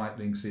Lymington,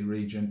 Brightlingsea,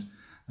 Regent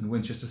and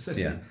Winchester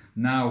City.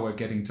 Now we're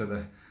getting to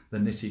the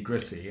nitty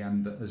gritty,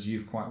 and as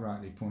you've quite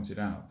rightly pointed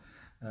out,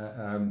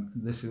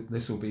 this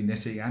will be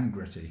nitty and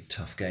gritty.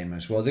 Tough game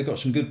as well. They've got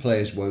some good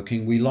players.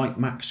 Woking. We like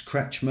Max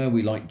Kretschmer.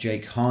 We like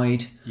Jake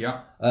Hyde.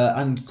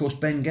 And of course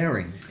Ben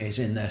Gehring is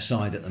in their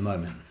side at the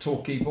moment.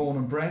 Torquay born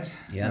and bred.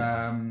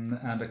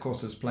 And of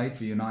course has played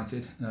for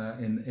United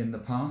in the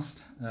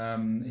past.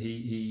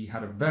 He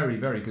had a very,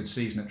 very good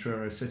season at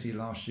Truro City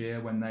last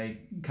year when they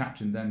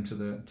captained them to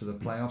the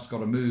playoffs.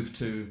 Got a move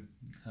to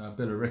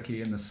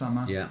Billericay in the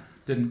summer.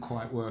 Didn't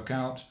quite work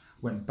out.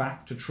 Went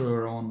back to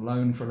Truro on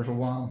loan for a little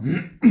while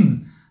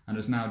and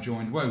has now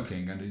joined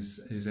Woking and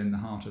is in the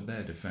heart of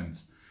their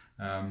defence.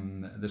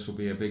 This will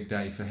be a big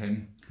day for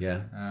him.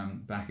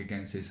 Back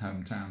against his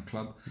hometown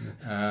club.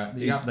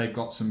 They've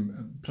got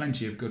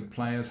plenty of good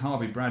players.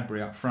 Harvey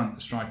Bradbury up front,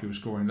 the striker who's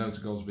scoring loads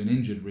of goals, has been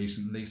injured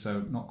recently,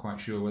 so not quite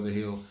sure whether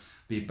he'll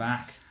be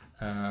back.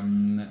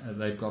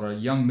 They've got a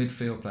young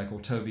midfield player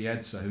called Toby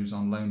Edser who's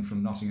on loan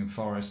from Nottingham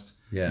Forest,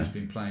 who's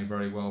been playing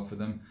very well for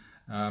them.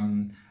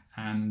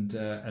 And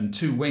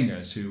 2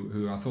 wingers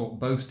who I thought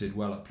both did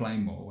well at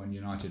Plainmoor when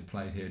United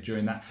played here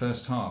during that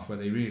first half where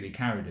they really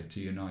carried it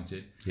to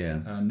United.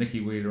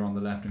 Nicky Wheeler on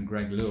the left and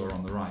Greg Lure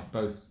on the right,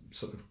 both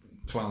sort of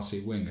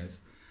classy wingers.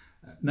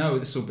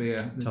 This will be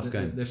a tough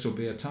game. This will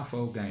be a tough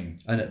old game.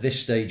 And at this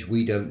stage,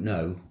 we don't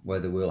know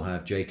whether we'll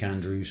have Jake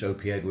Andrews,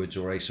 Opie Edwards,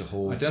 or Asa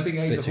Hall. I don't think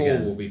Asa Hall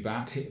will be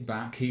back.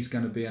 He's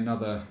going to be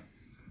another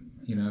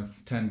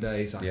 10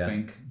 days, I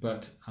think,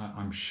 but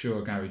I'm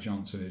sure Gary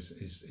Johnson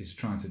is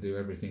trying to do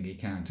everything he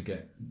can to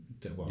get,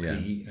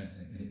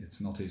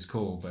 it's not his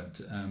call, but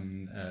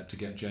to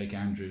get Jake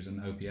Andrews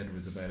and Opie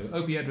Edwards available.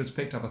 Opie Edwards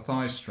picked up a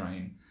thigh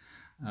strain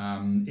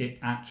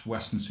at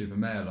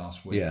Weston-super-Mare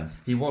last week.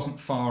 He wasn't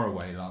far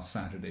away last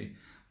Saturday,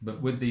 but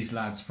with these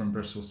lads from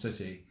Bristol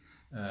City,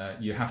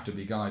 you have to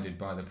be guided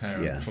by the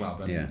parent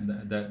club,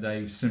 and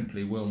they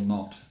simply will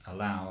not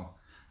allow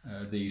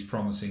these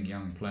promising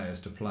young players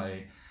to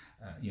play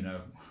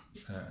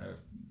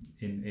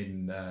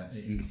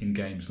in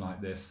games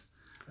like this,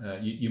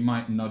 you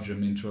might nudge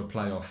them into a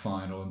playoff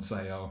final and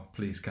say, "Oh,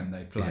 please, can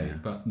they play?"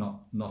 But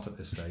not at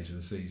this stage of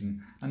the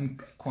season,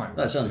 and quite.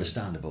 That's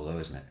understandable, though,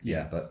 isn't it?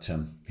 Yeah. But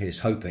here's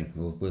hoping.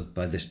 We'll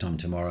by this time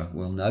tomorrow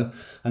we'll know.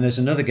 And there's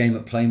another game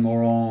at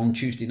Plainmoor on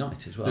Tuesday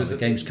night as well. The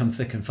games come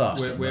thick and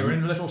fast. We're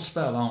in a little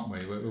spell, aren't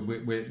we?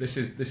 This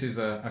is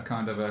a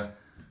kind of a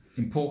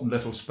important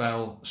little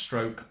spell.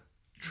 Stroke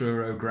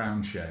Truro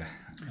ground share.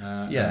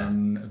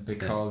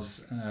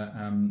 Because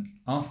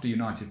after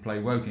United play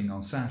Woking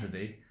on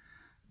Saturday,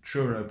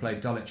 Truro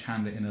played Dulwich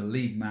Hamlet in a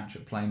league match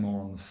at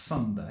Plainmoor on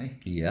Sunday.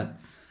 Yeah.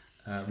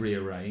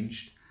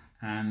 Rearranged.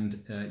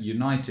 And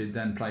United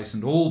then play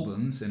St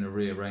Albans in a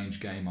rearranged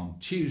game on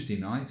Tuesday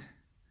night.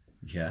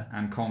 Yeah.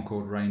 And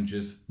Concord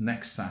Rangers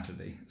next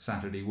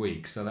Saturday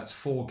week. So that's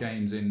 4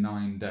 games in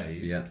 9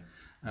 days. Yeah.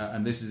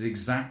 And this is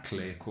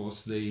exactly, of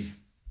course, the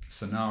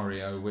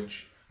scenario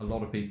which a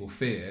lot of people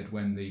feared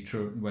when the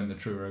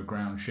Truro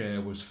ground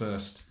share was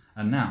first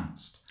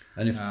announced.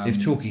 And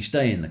if Torquay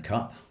stay in the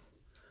cup,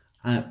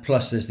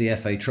 plus there's the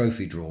FA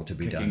Trophy draw to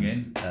be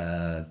done.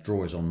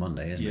 Draw is on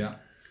Monday, isn't it?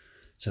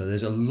 So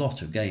there's a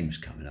lot of games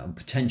coming up, and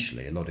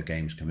potentially a lot of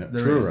games coming up.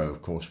 Truro,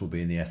 of course, will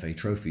be in the FA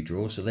Trophy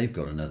draw, so they've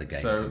got another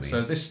game coming.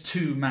 So this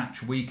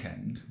 2-match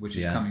weekend, which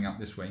is coming up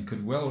this week,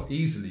 could well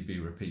easily be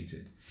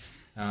repeated.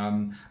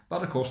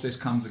 But of course, this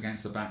comes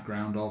against the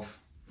background of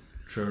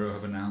Truro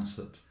have announced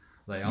that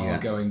they are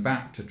going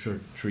back to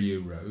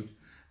Trieu Road.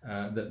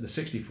 That the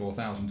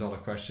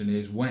 $64,000 question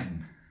is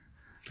when.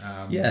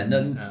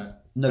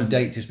 No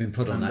date has been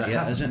put on that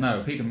yet, has it?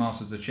 No, Peter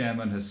Masters, the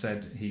chairman, has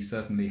said he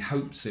certainly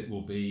hopes it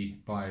will be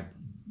by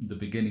the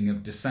beginning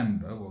of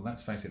December. Well,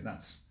 let's face it,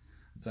 it's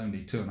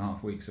only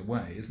 2.5 weeks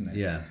away, isn't it?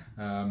 Yeah.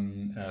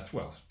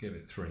 Well, give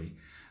it 3.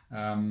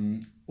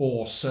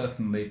 Or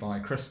certainly by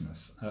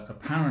Christmas.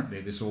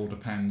 Apparently, this all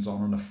depends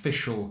on an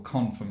official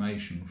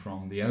confirmation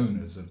from the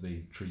owners of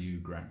the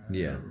Trieu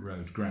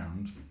Road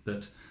ground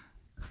that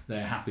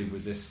they're happy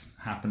with this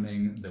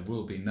happening. There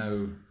will be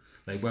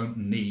they won't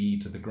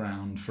need the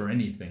ground for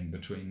anything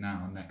between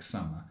now and next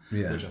summer,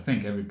 which I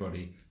think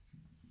everybody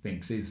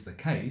thinks is the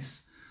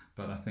case.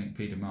 But I think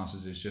Peter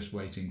Masters is just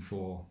waiting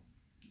for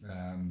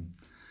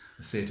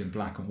see it in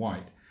black and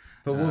white.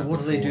 But what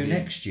do they do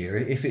next year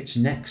if it's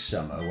next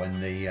summer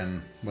when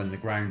the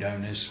ground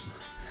owners?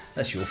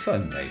 That's your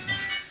phone, Dave.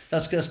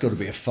 That's got to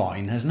be a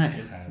fine, hasn't it?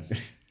 It has.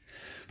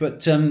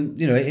 But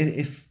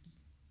if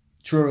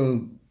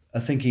Truro are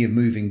thinking of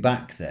moving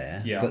back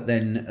there, but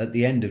then at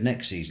the end of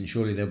next season,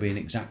 surely they'll be in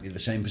exactly the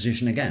same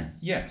position again.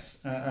 Yes,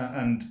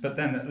 but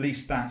then at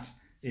least that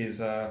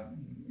is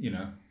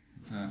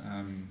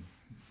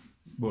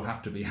will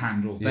have to be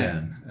handled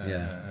then,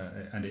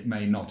 and it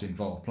may not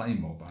involve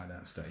Plainmoor by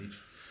that stage.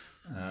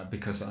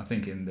 Because I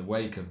think in the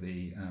wake of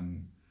the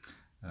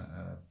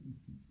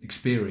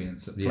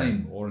experience at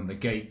Plainmoor and the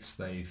gates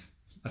they've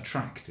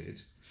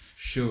attracted,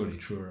 surely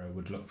Truro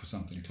would look for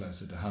something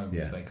closer to home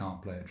if they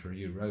can't play at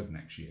Trieu Road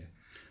next year.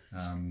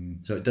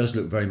 So it does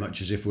look very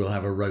much as if we'll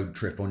have a road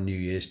trip on New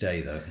Year's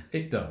Day, though.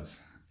 It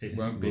does. It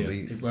won't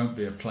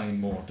be a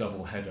Plainmoor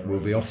double header. We'll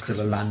be off to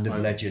the land of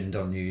legend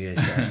on New Year's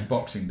Day.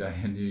 Boxing Day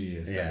and New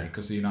Year's Day,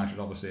 because the United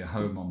obviously are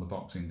home on the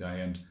Boxing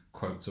Day and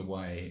quotes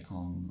away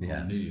on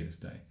New Year's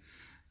Day.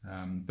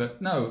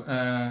 But no,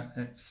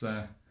 it's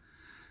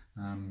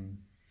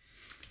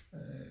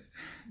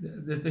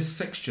this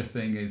fixture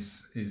thing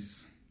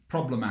is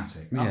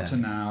problematic. Up to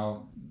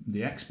now,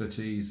 the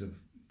expertise of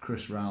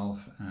Chris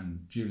Ralph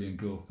and Julian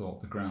Goulthorpe,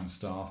 the ground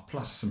staff,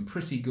 plus some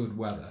pretty good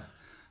weather.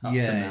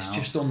 It's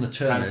just on the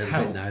turn a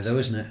little bit now, though,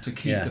 isn't it? To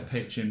keep the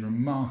pitch in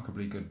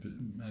remarkably good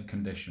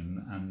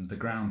condition, and the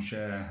ground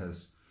share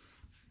has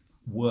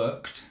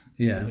worked,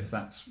 if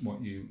that's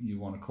what you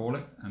want to call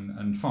it,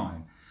 and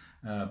fine.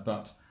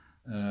 But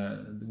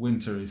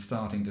winter is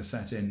starting to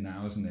set in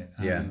now, isn't it?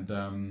 And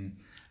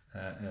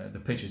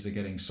the pitches are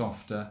getting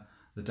softer,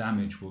 the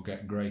damage will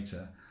get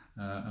greater,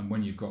 and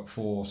when you've got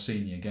 4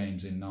 senior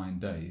games in 9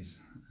 days,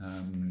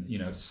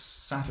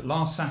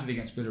 last Saturday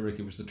against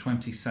Billericay was the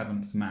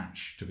 27th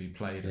match to be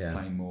played at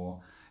Plainmoor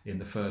in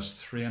the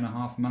first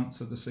 3.5 months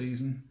of the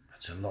season.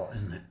 That's a lot,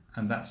 isn't it?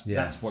 And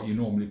that's what you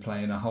normally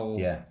play in a whole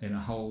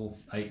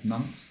 8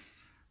 months,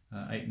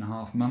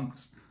 8.5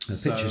 months. The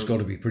pitch has got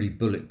to be pretty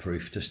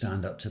bulletproof to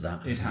stand up to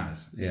that. It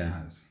has.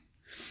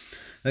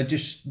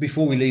 Just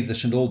before we leave the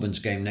St Albans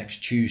game next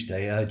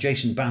Tuesday,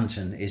 Jason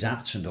Banton is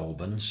at St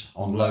Albans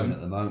on loan at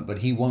the moment, but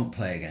he won't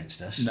play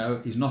against us.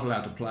 No, he's not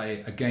allowed to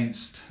play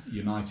against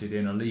United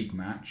in a league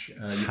match.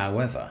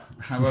 However,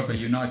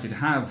 United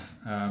have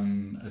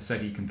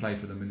said he can play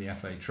for them in the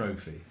FA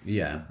Trophy.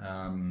 Yeah.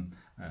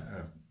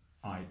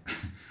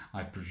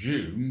 I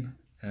presume.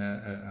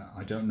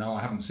 I don't know.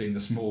 I haven't seen the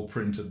small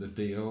print of the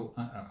deal.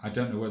 I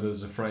don't know whether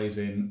there's a phrase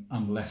in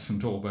 "unless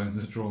St Albans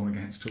is drawn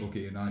against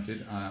Torquay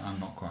United." I'm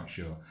not quite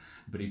sure,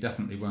 but he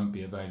definitely won't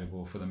be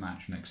available for the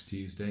match next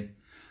Tuesday.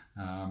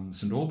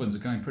 St Albans are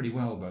going pretty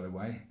well, by the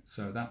way,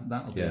 so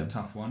that'll be a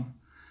tough one.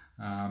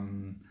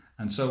 And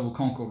and so will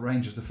Concord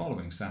Rangers the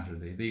following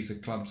Saturday. These are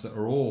clubs that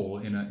are all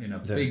in a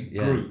big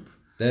group.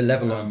 They're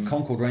level on.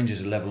 Concord Rangers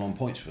are level on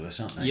points with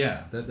us, aren't they?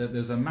 Yeah,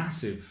 there's a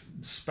massive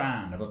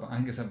span of I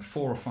think it's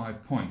 4 or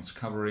 5 points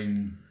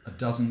covering a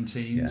dozen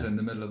teams in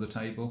the middle of the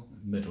table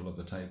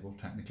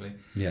technically.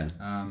 Yeah.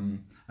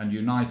 And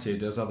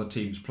United, as other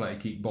teams play,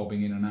 keep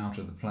bobbing in and out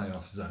of the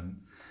playoff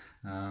zone.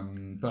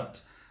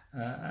 But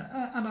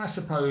I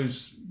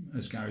suppose,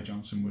 as Gary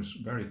Johnson was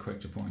very quick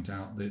to point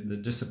out, the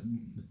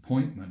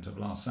disappointment of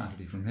last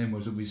Saturday from him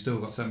was that we still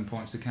got 7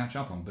 points to catch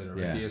up on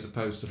Billericay as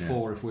opposed to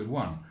 4 if we'd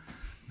won.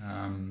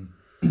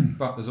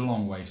 But there's a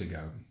long way to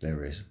go.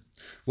 There is.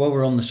 While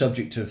we're on the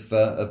subject of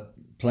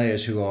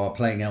players who are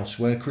playing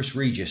elsewhere, Chris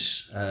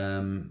Regis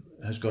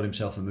has got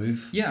himself a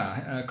move.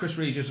 Yeah, Chris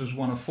Regis was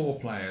one of 4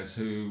 players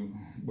who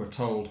were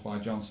told by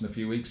Johnson a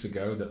few weeks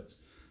ago that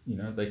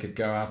they could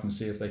go out and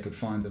see if they could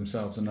find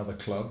themselves another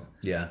club.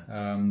 Yeah.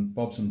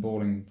 Bobson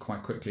Balling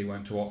quite quickly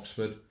went to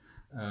Oxford.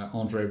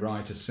 Andre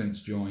Wright has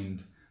since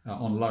joined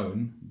on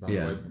loan, by the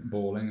way,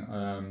 Balling.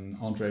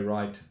 Andre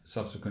Wright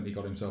subsequently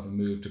got himself a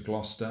move to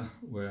Gloucester,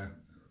 where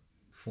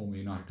former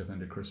United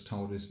defender Chris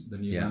Todd is the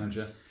new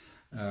manager.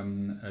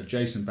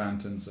 Jason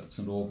Banton's at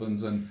St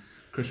Albans, and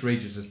Chris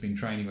Regis has been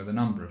training with a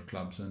number of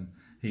clubs, and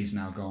he's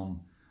now gone,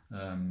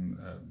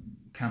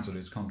 cancelled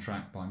his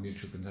contract by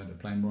mutual consent of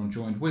Plainmoor and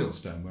joined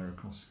Wealdstone, where of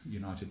course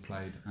United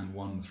played and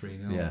won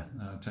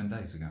 3-0 10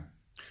 days ago.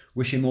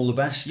 Wish him all the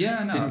best.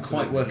 Yeah, no, didn't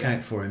quite work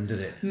out for him, did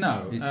it?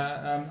 No,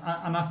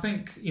 and I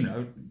think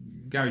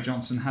Gary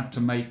Johnson had to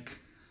make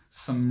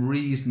some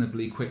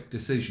reasonably quick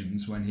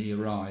decisions when he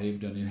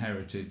arrived and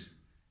inherited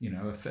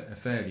a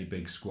fairly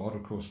big squad.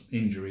 Of course,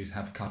 injuries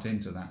have cut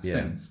into that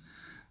since.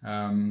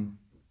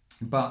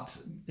 But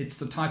it's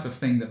the type of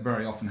thing that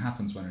very often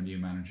happens when a new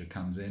manager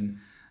comes in.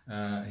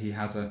 He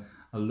has a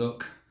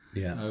look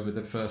over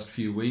the first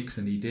few weeks,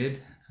 and he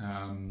did.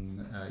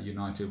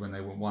 United, when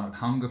they won at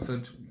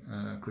Hungerford,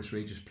 Chris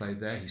Regis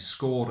played there. He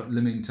scored at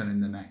Lymington in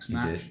the next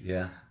match,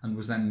 and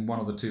was then one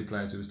of the 2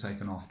 players who was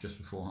taken off just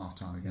before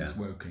half-time against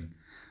Woking.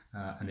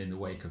 And in the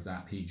wake of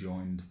that, he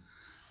joined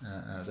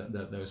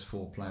those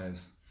 4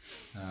 players.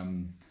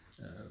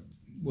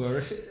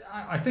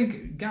 I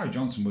think Gary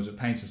Johnson was at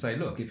pains to say,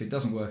 look, if it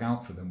doesn't work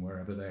out for them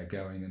wherever they're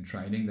going and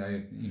training,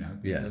 they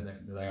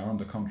are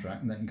under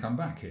contract and they can come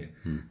back here.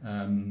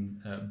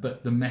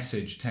 But the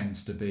message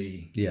tends to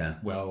be,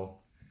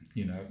 well,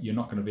 you're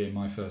not going to be in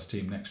my first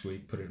team next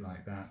week, put it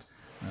like that.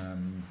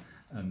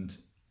 And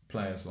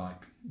players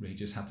like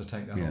Regis have to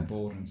take that on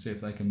board and see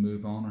if they can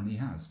move on, and he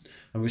has.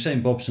 And we're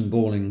saying Bobson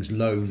Balling's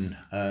loan.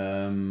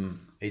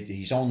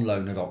 He's on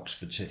loan at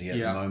Oxford City at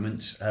the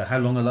moment. How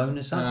long a loan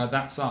is that?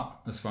 That's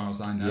up, as far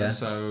as I know. Yeah.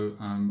 So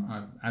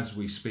as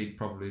we speak,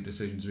 probably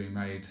decisions being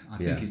made. I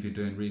think he's been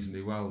doing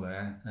reasonably well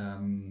there.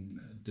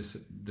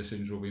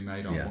 Decisions will be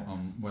made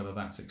on whether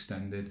that's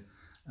extended.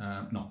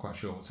 Not quite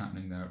sure what's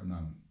happening there at the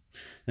moment.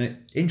 Now,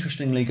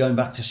 interestingly, going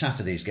back to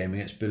Saturday's game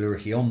against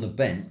Billericay, on the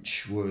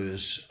bench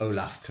was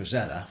Olaf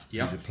Kozella,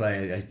 who's a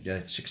player,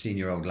 a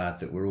 16-year-old lad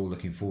that we're all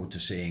looking forward to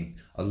seeing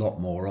a lot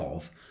more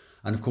of.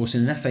 And of course,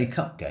 in an FA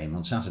Cup game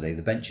on Saturday,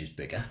 the bench is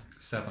bigger.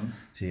 7.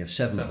 So you have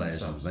 7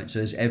 players on the bench. So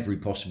there's every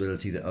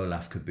possibility that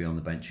Olaf could be on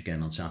the bench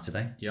again on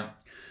Saturday. Yeah.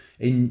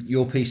 In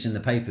your piece in the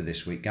paper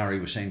this week, Gary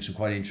was saying some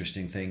quite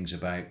interesting things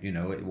about,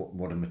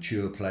 what a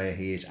mature player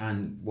he is,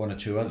 and 1 or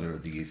 2 other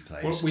of the youth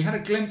players. Well, we had a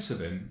glimpse of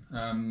him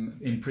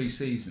in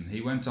pre-season. He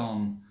went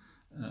on,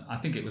 I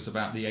think it was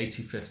about the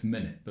 85th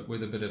minute, but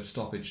with a bit of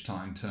stoppage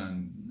time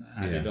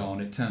added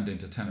on, it turned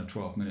into 10 or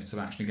 12 minutes of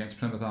action against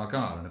Plymouth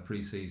Argyle in a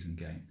pre-season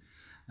game.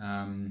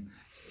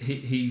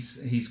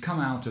 He's come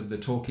out of the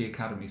Torquay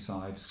Academy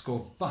side,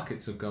 scored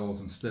buckets of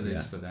goals and still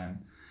is for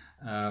them.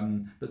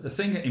 But the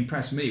thing that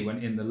impressed me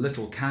when in the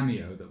little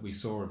cameo that we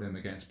saw of him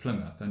against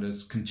Plymouth, and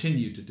has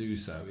continued to do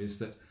so, is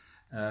that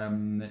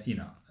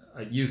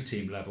at youth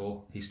team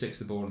level he sticks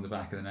the ball in the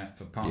back of the net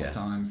for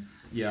pastime.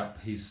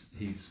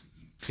 He's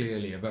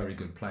clearly a very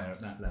good player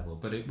at that level,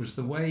 but it was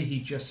the way he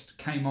just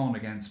came on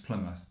against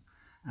Plymouth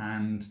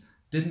and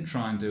didn't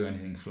try and do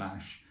anything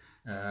flash.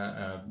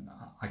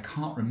 I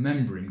can't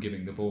remember him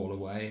giving the ball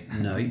away.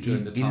 No, he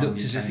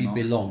looked as if he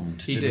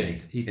belonged. He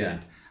did.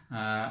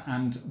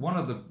 And one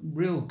of the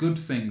real good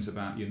things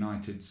about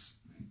United's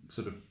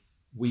sort of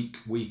week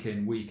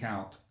in, week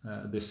out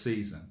this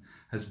season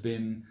has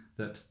been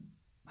that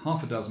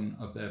half a dozen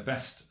of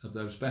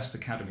those best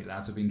academy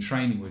lads have been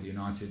training with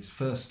United's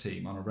first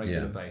team on a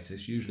regular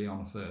basis, usually on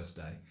a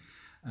Thursday.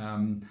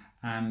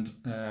 And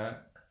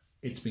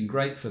it's been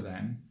great for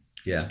them.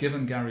 It's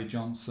given Gary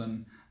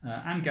Johnson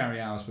and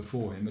Gary Hours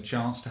before him a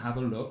chance to have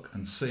a look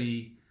and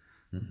see,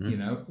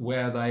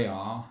 where they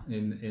are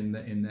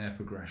in their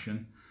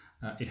progression.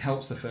 It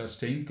helps the first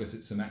team because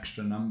it's some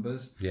extra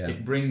numbers. Yeah.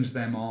 It brings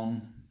them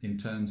on in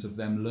terms of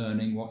them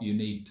learning what you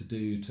need to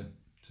do to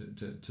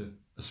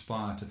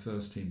aspire to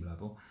first team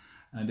level.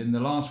 And in the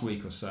last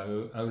week or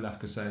so, Olaf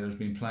Kozella has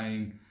been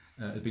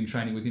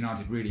training with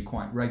United really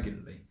quite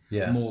regularly,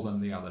 more than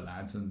the other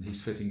lads, and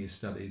he's fitting his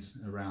studies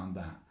around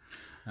that.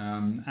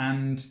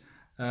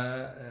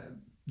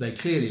 they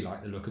clearly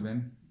like the look of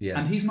him. Yeah.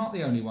 And he's not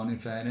the only one, in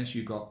fairness.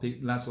 You've got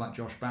lads like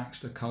Josh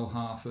Baxter, Cole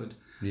Harford,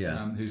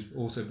 who's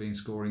also been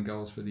scoring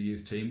goals for the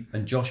youth team.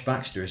 And Josh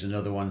Baxter is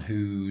another one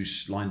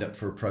who's lined up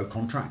for a pro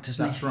contract,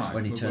 isn't he? That's right.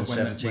 When he turns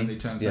 17. When he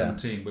turns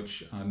 17,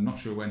 which I'm not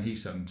sure when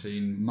he's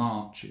 17.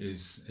 March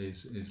is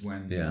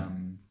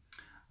when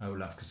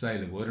Olaf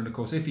Kozela would. And of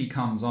course, if he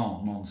comes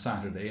on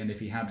Saturday, and if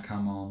he had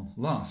come on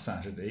last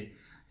Saturday,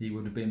 he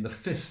would have been the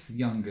 5th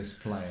youngest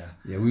player.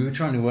 Yeah, we were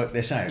trying to work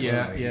this out,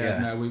 weren't we?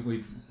 No,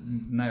 we've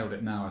nailed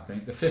it now, I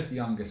think. The 5th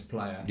youngest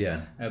player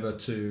ever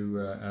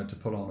to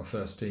put on a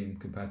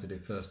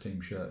competitive first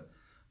team shirt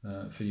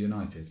for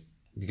United.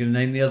 You're going to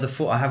name the other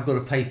 4? I have got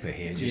a paper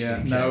here just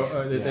in case.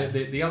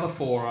 The other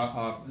 4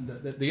 are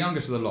the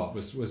youngest of the lot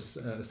was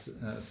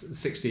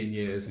 16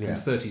 years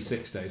and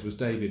 36 days was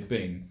David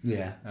Bing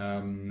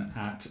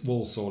at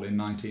Walsall in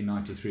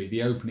 1993.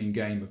 The opening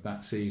game of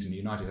that season,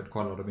 United had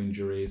quite a lot of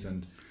injuries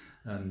and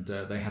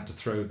they had to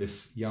throw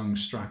this young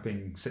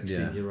strapping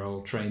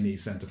 16-year-old trainee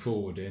centre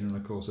forward in, and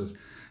of course as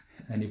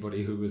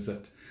anybody who was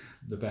at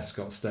the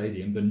Bescott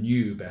Stadium, the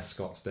new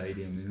Bescott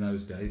Stadium in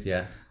those days,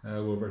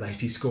 will relate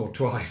he scored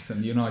twice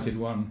and United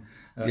won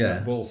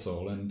at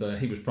Walsall, and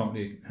he was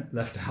promptly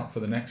left out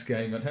for the next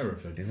game at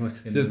Hereford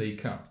in the League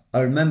Cup. I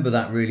remember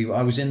that really.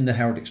 I was in the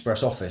Herald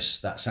Express office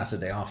that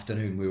Saturday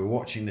afternoon. We were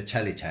watching the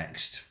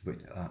teletext,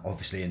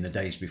 obviously in the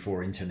days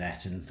before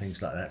internet and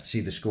things like that, to see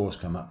the scores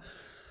come up.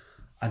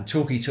 And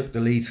Torquay took the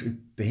lead through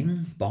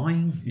Bing,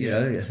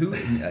 who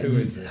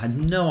is this? Had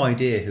no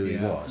idea who he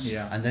was.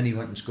 Yeah. And then he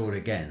went and scored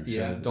again.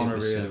 So Donna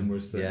Reardon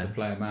was the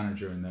player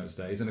manager in those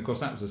days. And of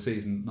course that was the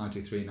season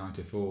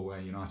 93-94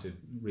 where United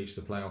reached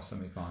the playoff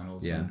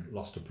semi-finals and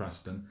lost to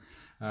Preston.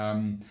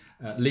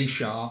 Lee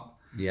Sharp,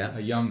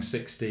 a young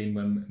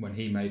 16 when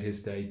he made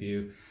his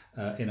debut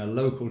in a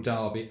local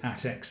derby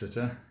at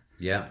Exeter.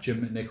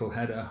 Jim McNichol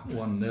header,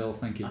 1-0,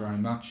 thank you very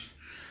much.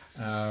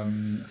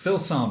 Phil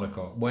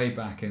Sardacott, way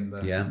back in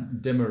the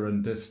dimmer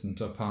and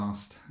distanter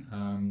past,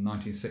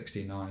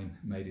 1969,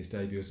 made his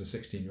debut as a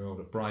 16-year-old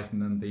at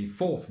Brighton, and the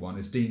 4th one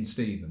is Dean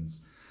Stevens,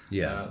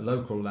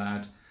 local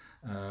lad,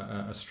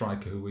 a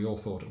striker who we all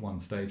thought at one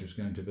stage was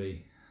going to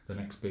be the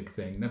next big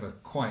thing. Never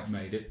quite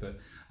made it, but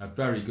a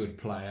very good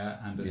player,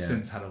 and has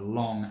since had a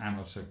long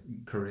amateur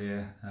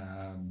career.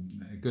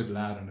 A good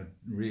lad and a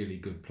really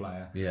good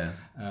player.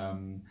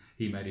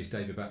 He made his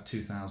debut about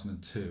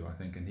 2002, I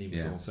think, and he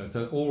was also.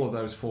 So all of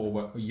those 4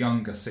 were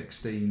younger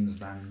 16s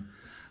than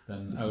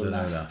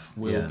Olaf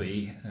will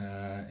be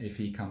if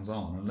he comes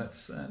on. And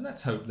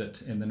let's hope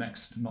that in the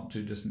next not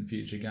too distant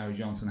future, Gary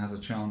Johnson has a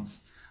chance,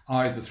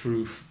 either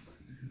through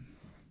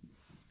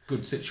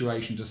good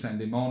situation to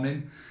send him on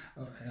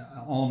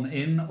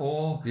in,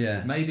 or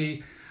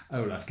maybe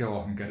Olaf, go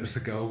off and get us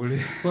a goal, will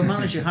you? Well,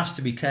 manager has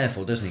to be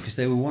careful, doesn't he? Because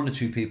there were 1 or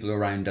 2 people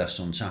around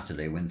us on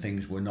Saturday when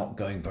things were not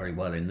going very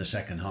well in the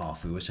second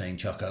half who were saying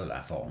chuck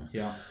Olaf on.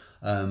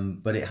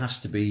 But it has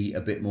to be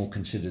a bit more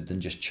considered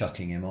than just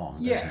chucking him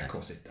on, doesn't it? Of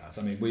course it does.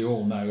 I mean, we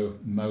all know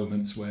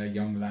moments where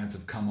young lads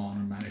have come on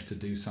and managed to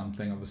do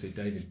something. Obviously,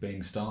 David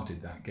Bing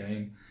started that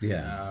game.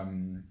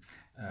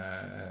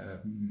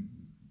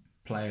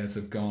 Players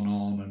have gone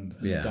on and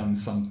done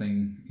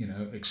something,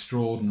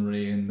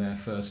 extraordinary in their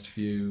first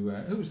few.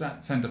 Who was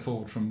that centre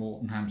forward from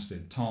Morton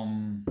Hampstead?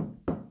 Tom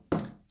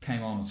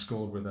came on and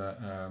scored with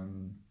a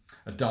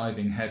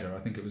diving header. I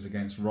think it was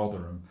against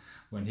Rotherham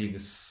when he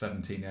was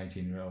 17,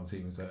 18-year-olds.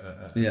 He was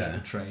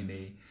a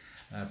trainee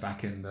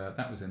back in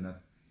that was in the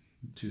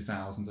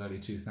 2000s, early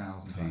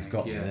 2000s. You've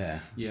got me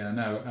there. And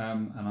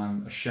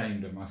I'm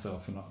ashamed of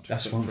myself for not.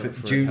 That's one for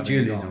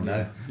Julian will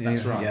know.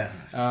 That's right.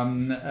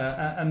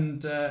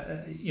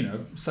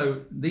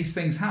 So these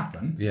things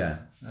happen.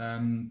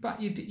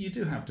 But you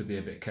do have to be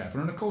a bit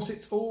careful, and of course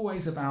it's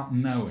always about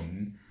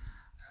knowing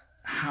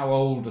how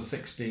old a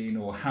 16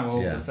 or how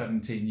old a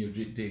 17 you're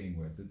dealing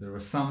with. There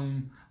are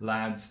some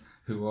lads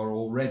who are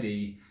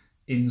already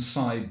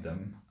inside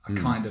them a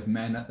kind of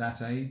men at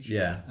that age,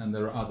 and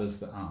there are others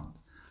that aren't.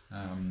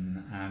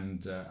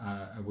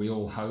 We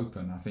all hope,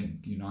 and I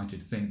think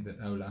United think that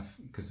Olaf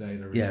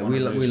Kozela is one of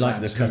those we like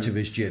the lads cut of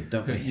his jib,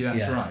 don't we?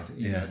 That's right.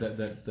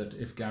 That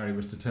if Gary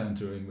was to turn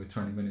to him with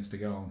 20 minutes to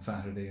go on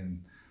Saturday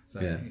and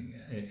say,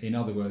 in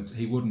other words,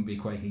 he wouldn't be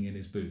quaking in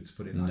his boots,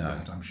 put it like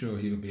that. I'm sure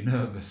he would be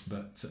nervous,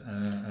 but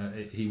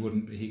he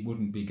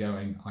wouldn't be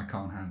going, I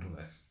can't handle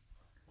this.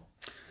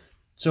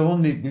 So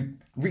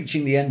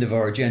reaching the end of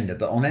our agenda,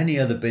 but on any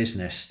other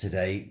business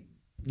today,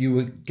 you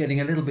were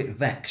getting a little bit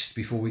vexed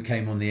before we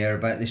came on the air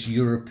about this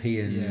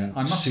European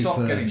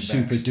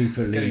super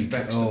duper league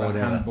or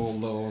whatever. Handball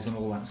laws and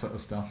all that sort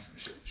of stuff.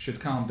 Should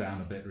calm down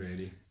a bit,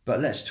 really.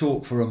 But let's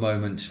talk for a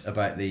moment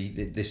about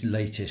this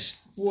latest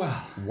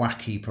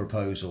wacky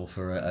proposal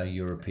for a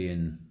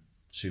European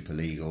Super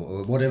League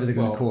or whatever they're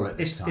going to call it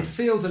this time. It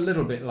feels a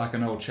little bit like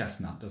an old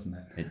chestnut, doesn't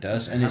it? It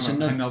does, and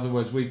in other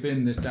words, we've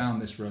been down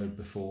this road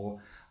before.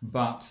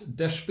 But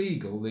Der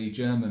Spiegel, the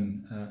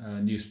German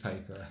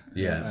newspaper,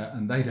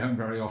 and they don't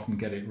very often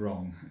get it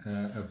wrong,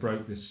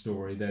 broke this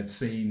story. They'd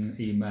seen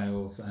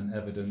emails and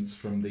evidence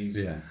from these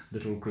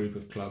little group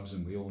of clubs,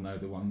 and we all know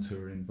the ones who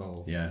are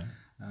involved,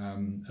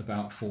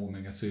 about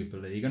forming a Super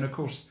League. And of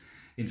course,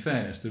 in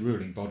fairness, the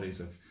ruling bodies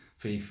of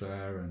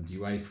FIFA and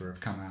UEFA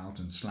have come out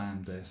and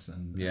slammed this,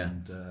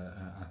 and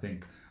I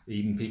think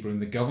even people in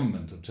the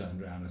government have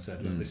turned around and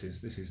said, look, this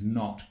is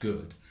not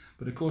good.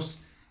 But of course,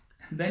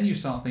 then you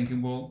start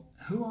thinking, well,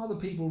 who are the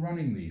people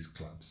running these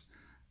clubs?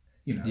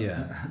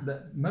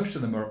 Most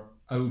of them are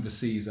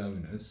overseas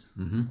owners,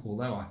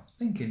 although I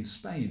think in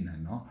Spain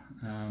they're not.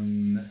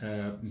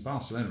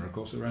 Barcelona, of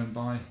course, are owned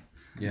by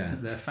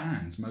their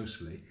fans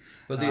mostly.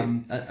 But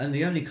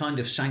the only kind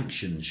of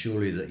sanctions,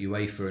 surely, that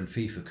UEFA and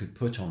FIFA could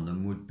put on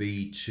them would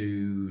be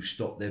to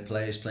stop their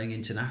players playing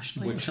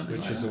internationally, which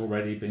has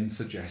already been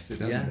suggested,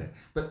 hasn't it?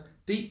 But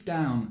deep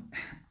down,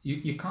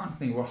 you can't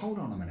think, well, hold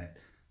on a minute.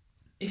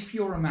 If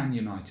you're a Man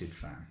United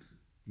fan,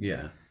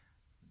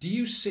 do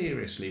you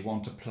seriously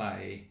want to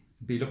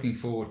be looking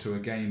forward to a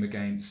game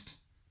against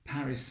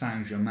Paris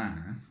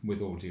Saint-Germain, with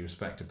all due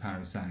respect to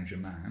Paris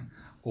Saint-Germain,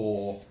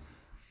 or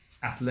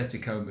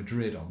Atletico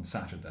Madrid on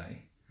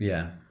Saturday,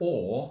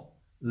 or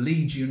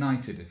Leeds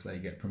United if they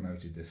get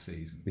promoted this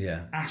season,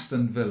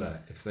 Aston Villa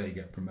if they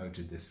get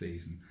promoted this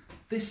season?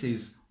 This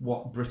is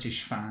what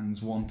British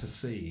fans want to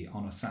see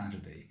on a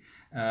Saturday.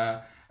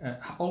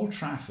 Old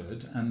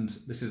Trafford, and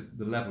this is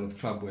the level of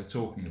club we're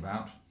talking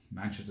about,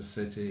 Manchester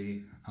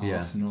City,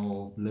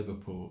 Arsenal,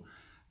 Liverpool,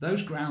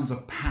 those grounds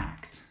are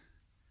packed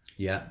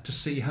to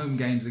see home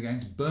games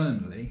against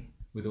Burnley,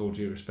 with all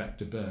due respect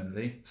to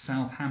Burnley,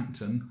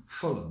 Southampton,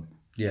 Fulham.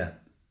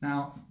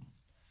 Now,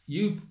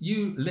 you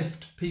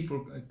lift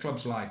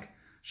clubs like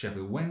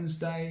Sheffield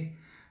Wednesday,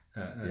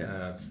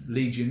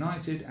 Leeds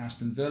United,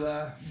 Aston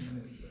Villa,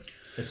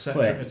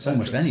 etc.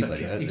 Almost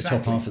anybody at the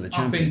top half of the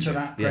Championship.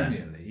 Up into that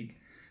Premier League,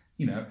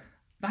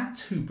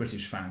 that's who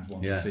British fans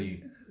want to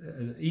see.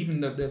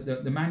 Even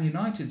the Man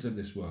Uniteds of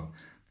this world.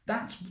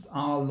 That's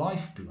our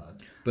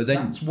lifeblood. But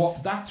then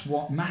that's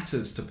what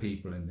matters to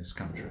people in this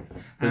country.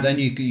 But then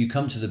you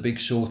come to the big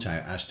sort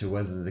out as to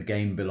whether the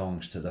game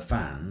belongs to the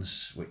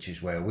fans, which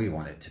is where we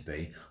want it to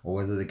be, or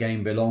whether the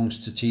game belongs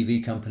to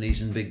TV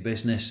companies and big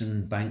business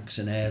and banks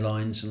and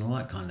airlines and all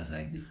that kind of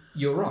thing.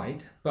 You're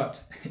right, but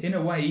in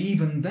a way,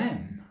 even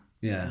them,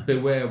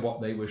 beware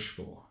what they wish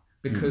for,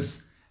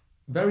 because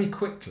very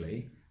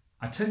quickly,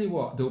 I tell you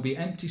what, there'll be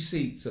empty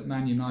seats at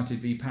Man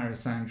United v Paris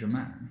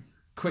Saint-Germain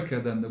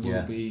quicker than there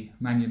will be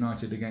Man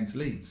United against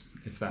Leeds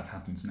if that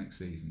happens next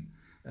season.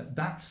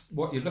 That's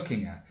what you're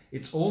looking at.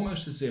 It's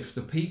almost as if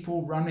the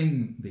people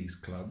running these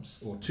clubs,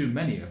 or too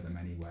many of them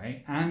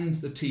anyway, and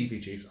the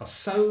TV chiefs are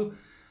so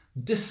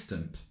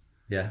distant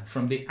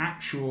from the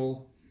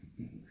actual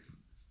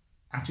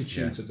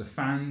attitudes of the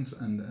fans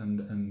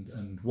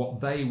and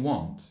what they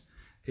want.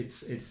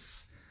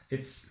 It's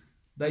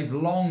they've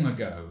long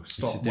ago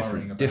stopped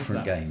worrying about that. It's a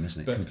different game,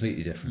 isn't it? But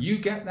completely different. You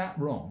get that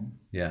wrong.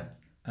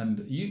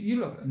 And you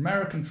look at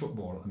American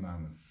football at the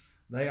moment.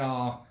 They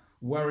are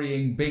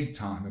worrying big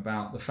time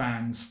about the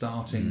fans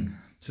starting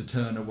to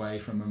turn away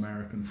from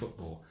American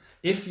football.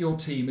 If your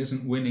team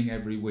isn't winning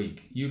every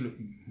week,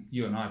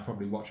 you and I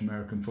probably watch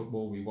American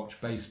football, we watch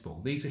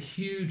baseball. These are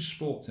huge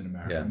sports in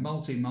America.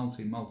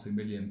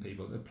 Multi-million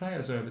people. The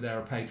players over there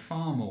are paid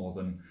far more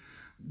than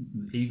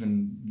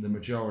even the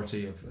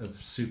majority of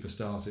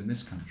superstars in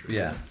this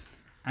country.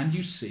 And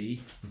you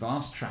see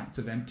vast tracts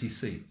of empty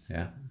seats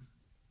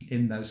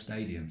in those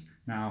stadiums.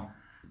 Now,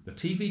 the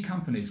TV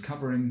companies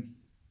covering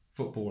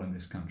football in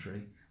this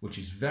country, which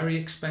is very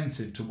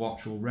expensive to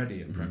watch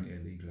already at Premier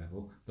League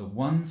level, the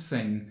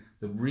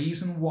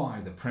reason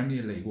why the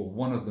Premier League, or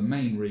one of the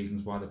main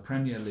reasons why the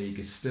Premier League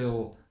is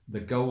still the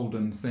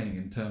golden thing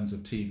in terms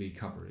of TV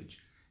coverage,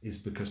 is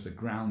because the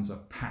grounds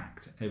are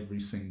packed every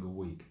single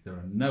week. There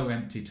are no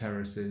empty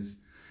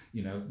terraces.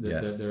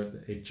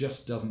 It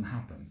just doesn't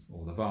happen,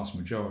 or the vast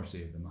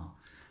majority of them are.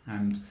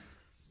 And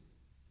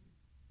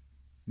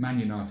Man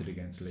United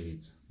against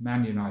Leeds,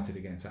 Man United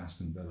against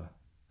Aston Villa.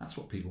 That's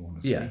what people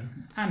want to see.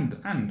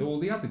 And all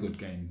the other good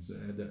games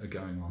that are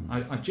going on.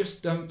 I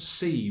just don't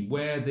see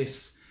where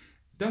this...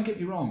 Don't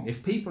get me wrong,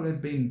 if people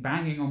had been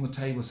banging on the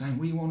table saying,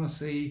 we want to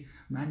see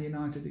Man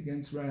United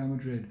against Real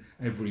Madrid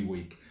every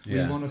week, we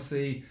want to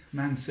see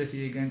Man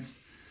City against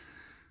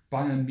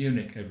Bayern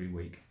Munich every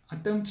week, I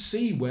don't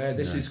see where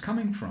this is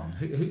coming from.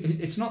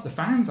 It's not the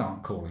fans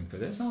aren't calling for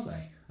this, are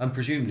they? And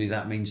presumably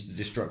that means the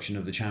destruction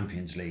of the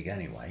Champions League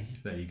anyway.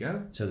 There you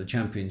go. So the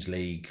Champions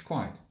League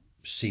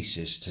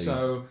ceases to...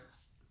 So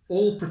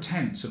all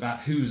pretense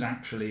about who's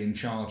actually in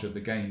charge of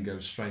the game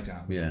goes straight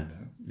out the window.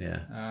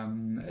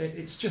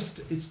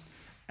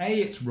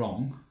 It's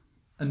wrong,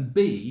 and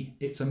B,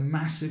 it's a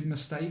massive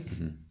mistake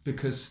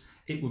because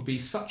it would be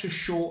such a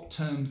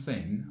short-term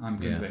thing, I'm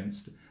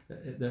convinced,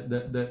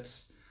 that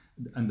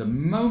and the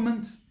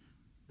moment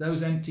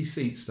those empty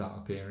seats start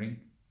appearing,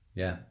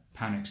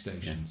 panic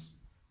stations.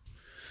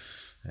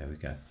 There we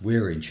go.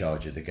 We're in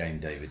charge of the game,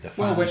 David. The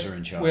fans are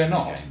in charge of the game. We're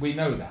not. We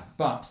know that.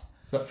 But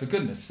for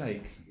goodness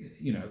sake,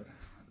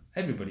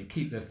 everybody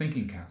keep their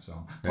thinking caps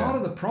on. Part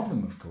of the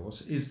problem, of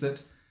course, is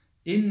that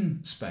in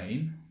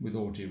Spain, with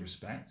all due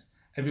respect,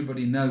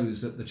 everybody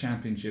knows that the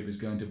championship is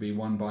going to be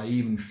won by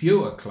even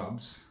fewer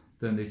clubs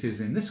than it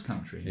is in this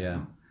country.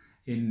 Yeah.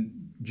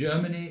 In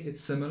Germany,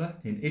 it's similar.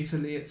 In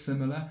Italy, it's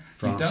similar.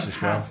 France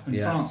as well.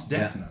 France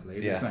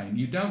definitely the same.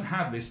 You don't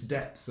have this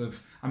depth of.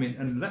 I mean,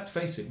 and let's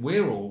face it,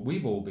 we've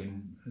all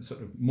been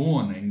sort of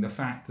mourning the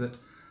fact that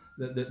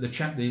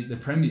the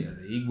Premier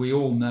League, we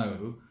all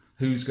know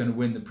who's going to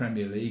win the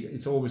Premier League.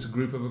 It's always a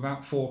group of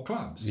about 4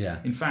 clubs. Yeah.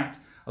 In fact,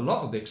 a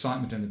lot of the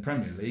excitement in the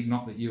Premier League,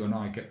 not that you and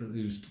I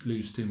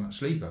lose too much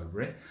sleep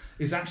over it,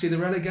 is actually the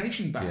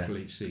relegation battle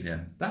each season. Yeah.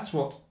 That's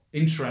what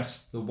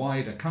interests the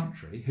wider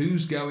country.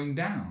 Who's going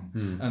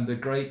down, and the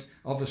great,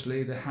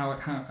 obviously,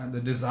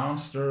 the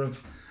disaster of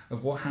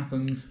what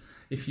happens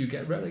if you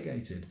get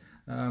relegated.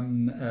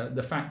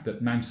 The fact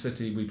that Man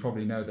City, we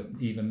probably know that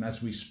even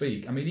as we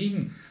speak. I mean,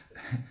 even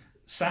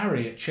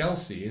Sarri at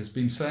Chelsea has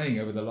been saying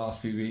over the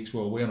last few weeks,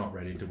 well, we're not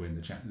ready to win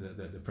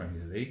the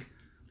Premier League.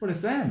 Well,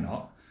 if they're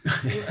not,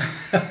 if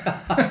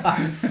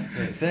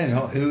they're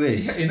not, who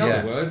is? In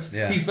other words,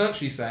 he's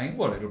virtually saying,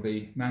 well, it'll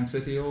be Man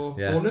City or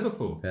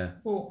Liverpool. Yeah.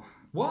 Well,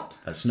 what?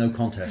 That's no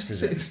contest,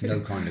 is it? It's no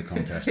kind of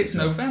contest. It's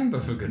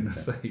November, for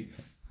goodness sake.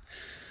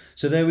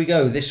 So there we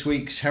go. This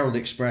week's Herald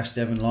Express,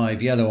 Devon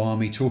Live, Yellow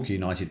Army, Torquay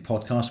United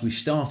podcast. We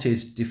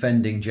started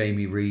defending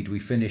Jamie Reid. We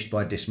finished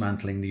by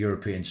dismantling the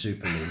European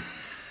Super League.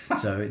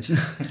 So it's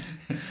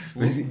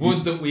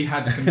would that we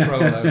had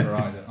control over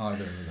either of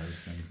those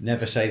things.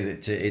 Never say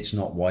that it's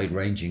not wide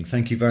ranging.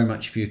 Thank you very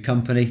much for your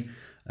company.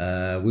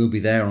 We'll be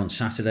there on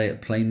Saturday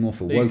at Plainmoor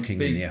for Woking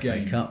in the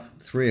FA Cup.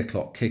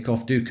 3:00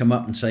 kickoff. Do come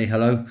up and say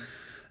hello.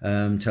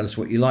 Tell us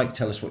what you like,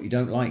 tell us what you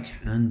don't like,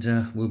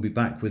 and we'll be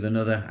back with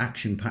another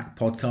action-packed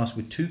podcast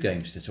with 2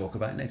 games to talk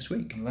about next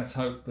week. And let's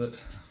hope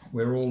that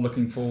we're all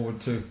looking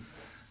forward to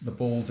the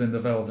balls in the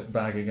velvet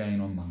bag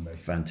again on Monday.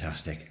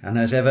 Fantastic. And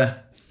as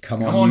ever,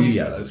 come on you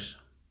Yellows.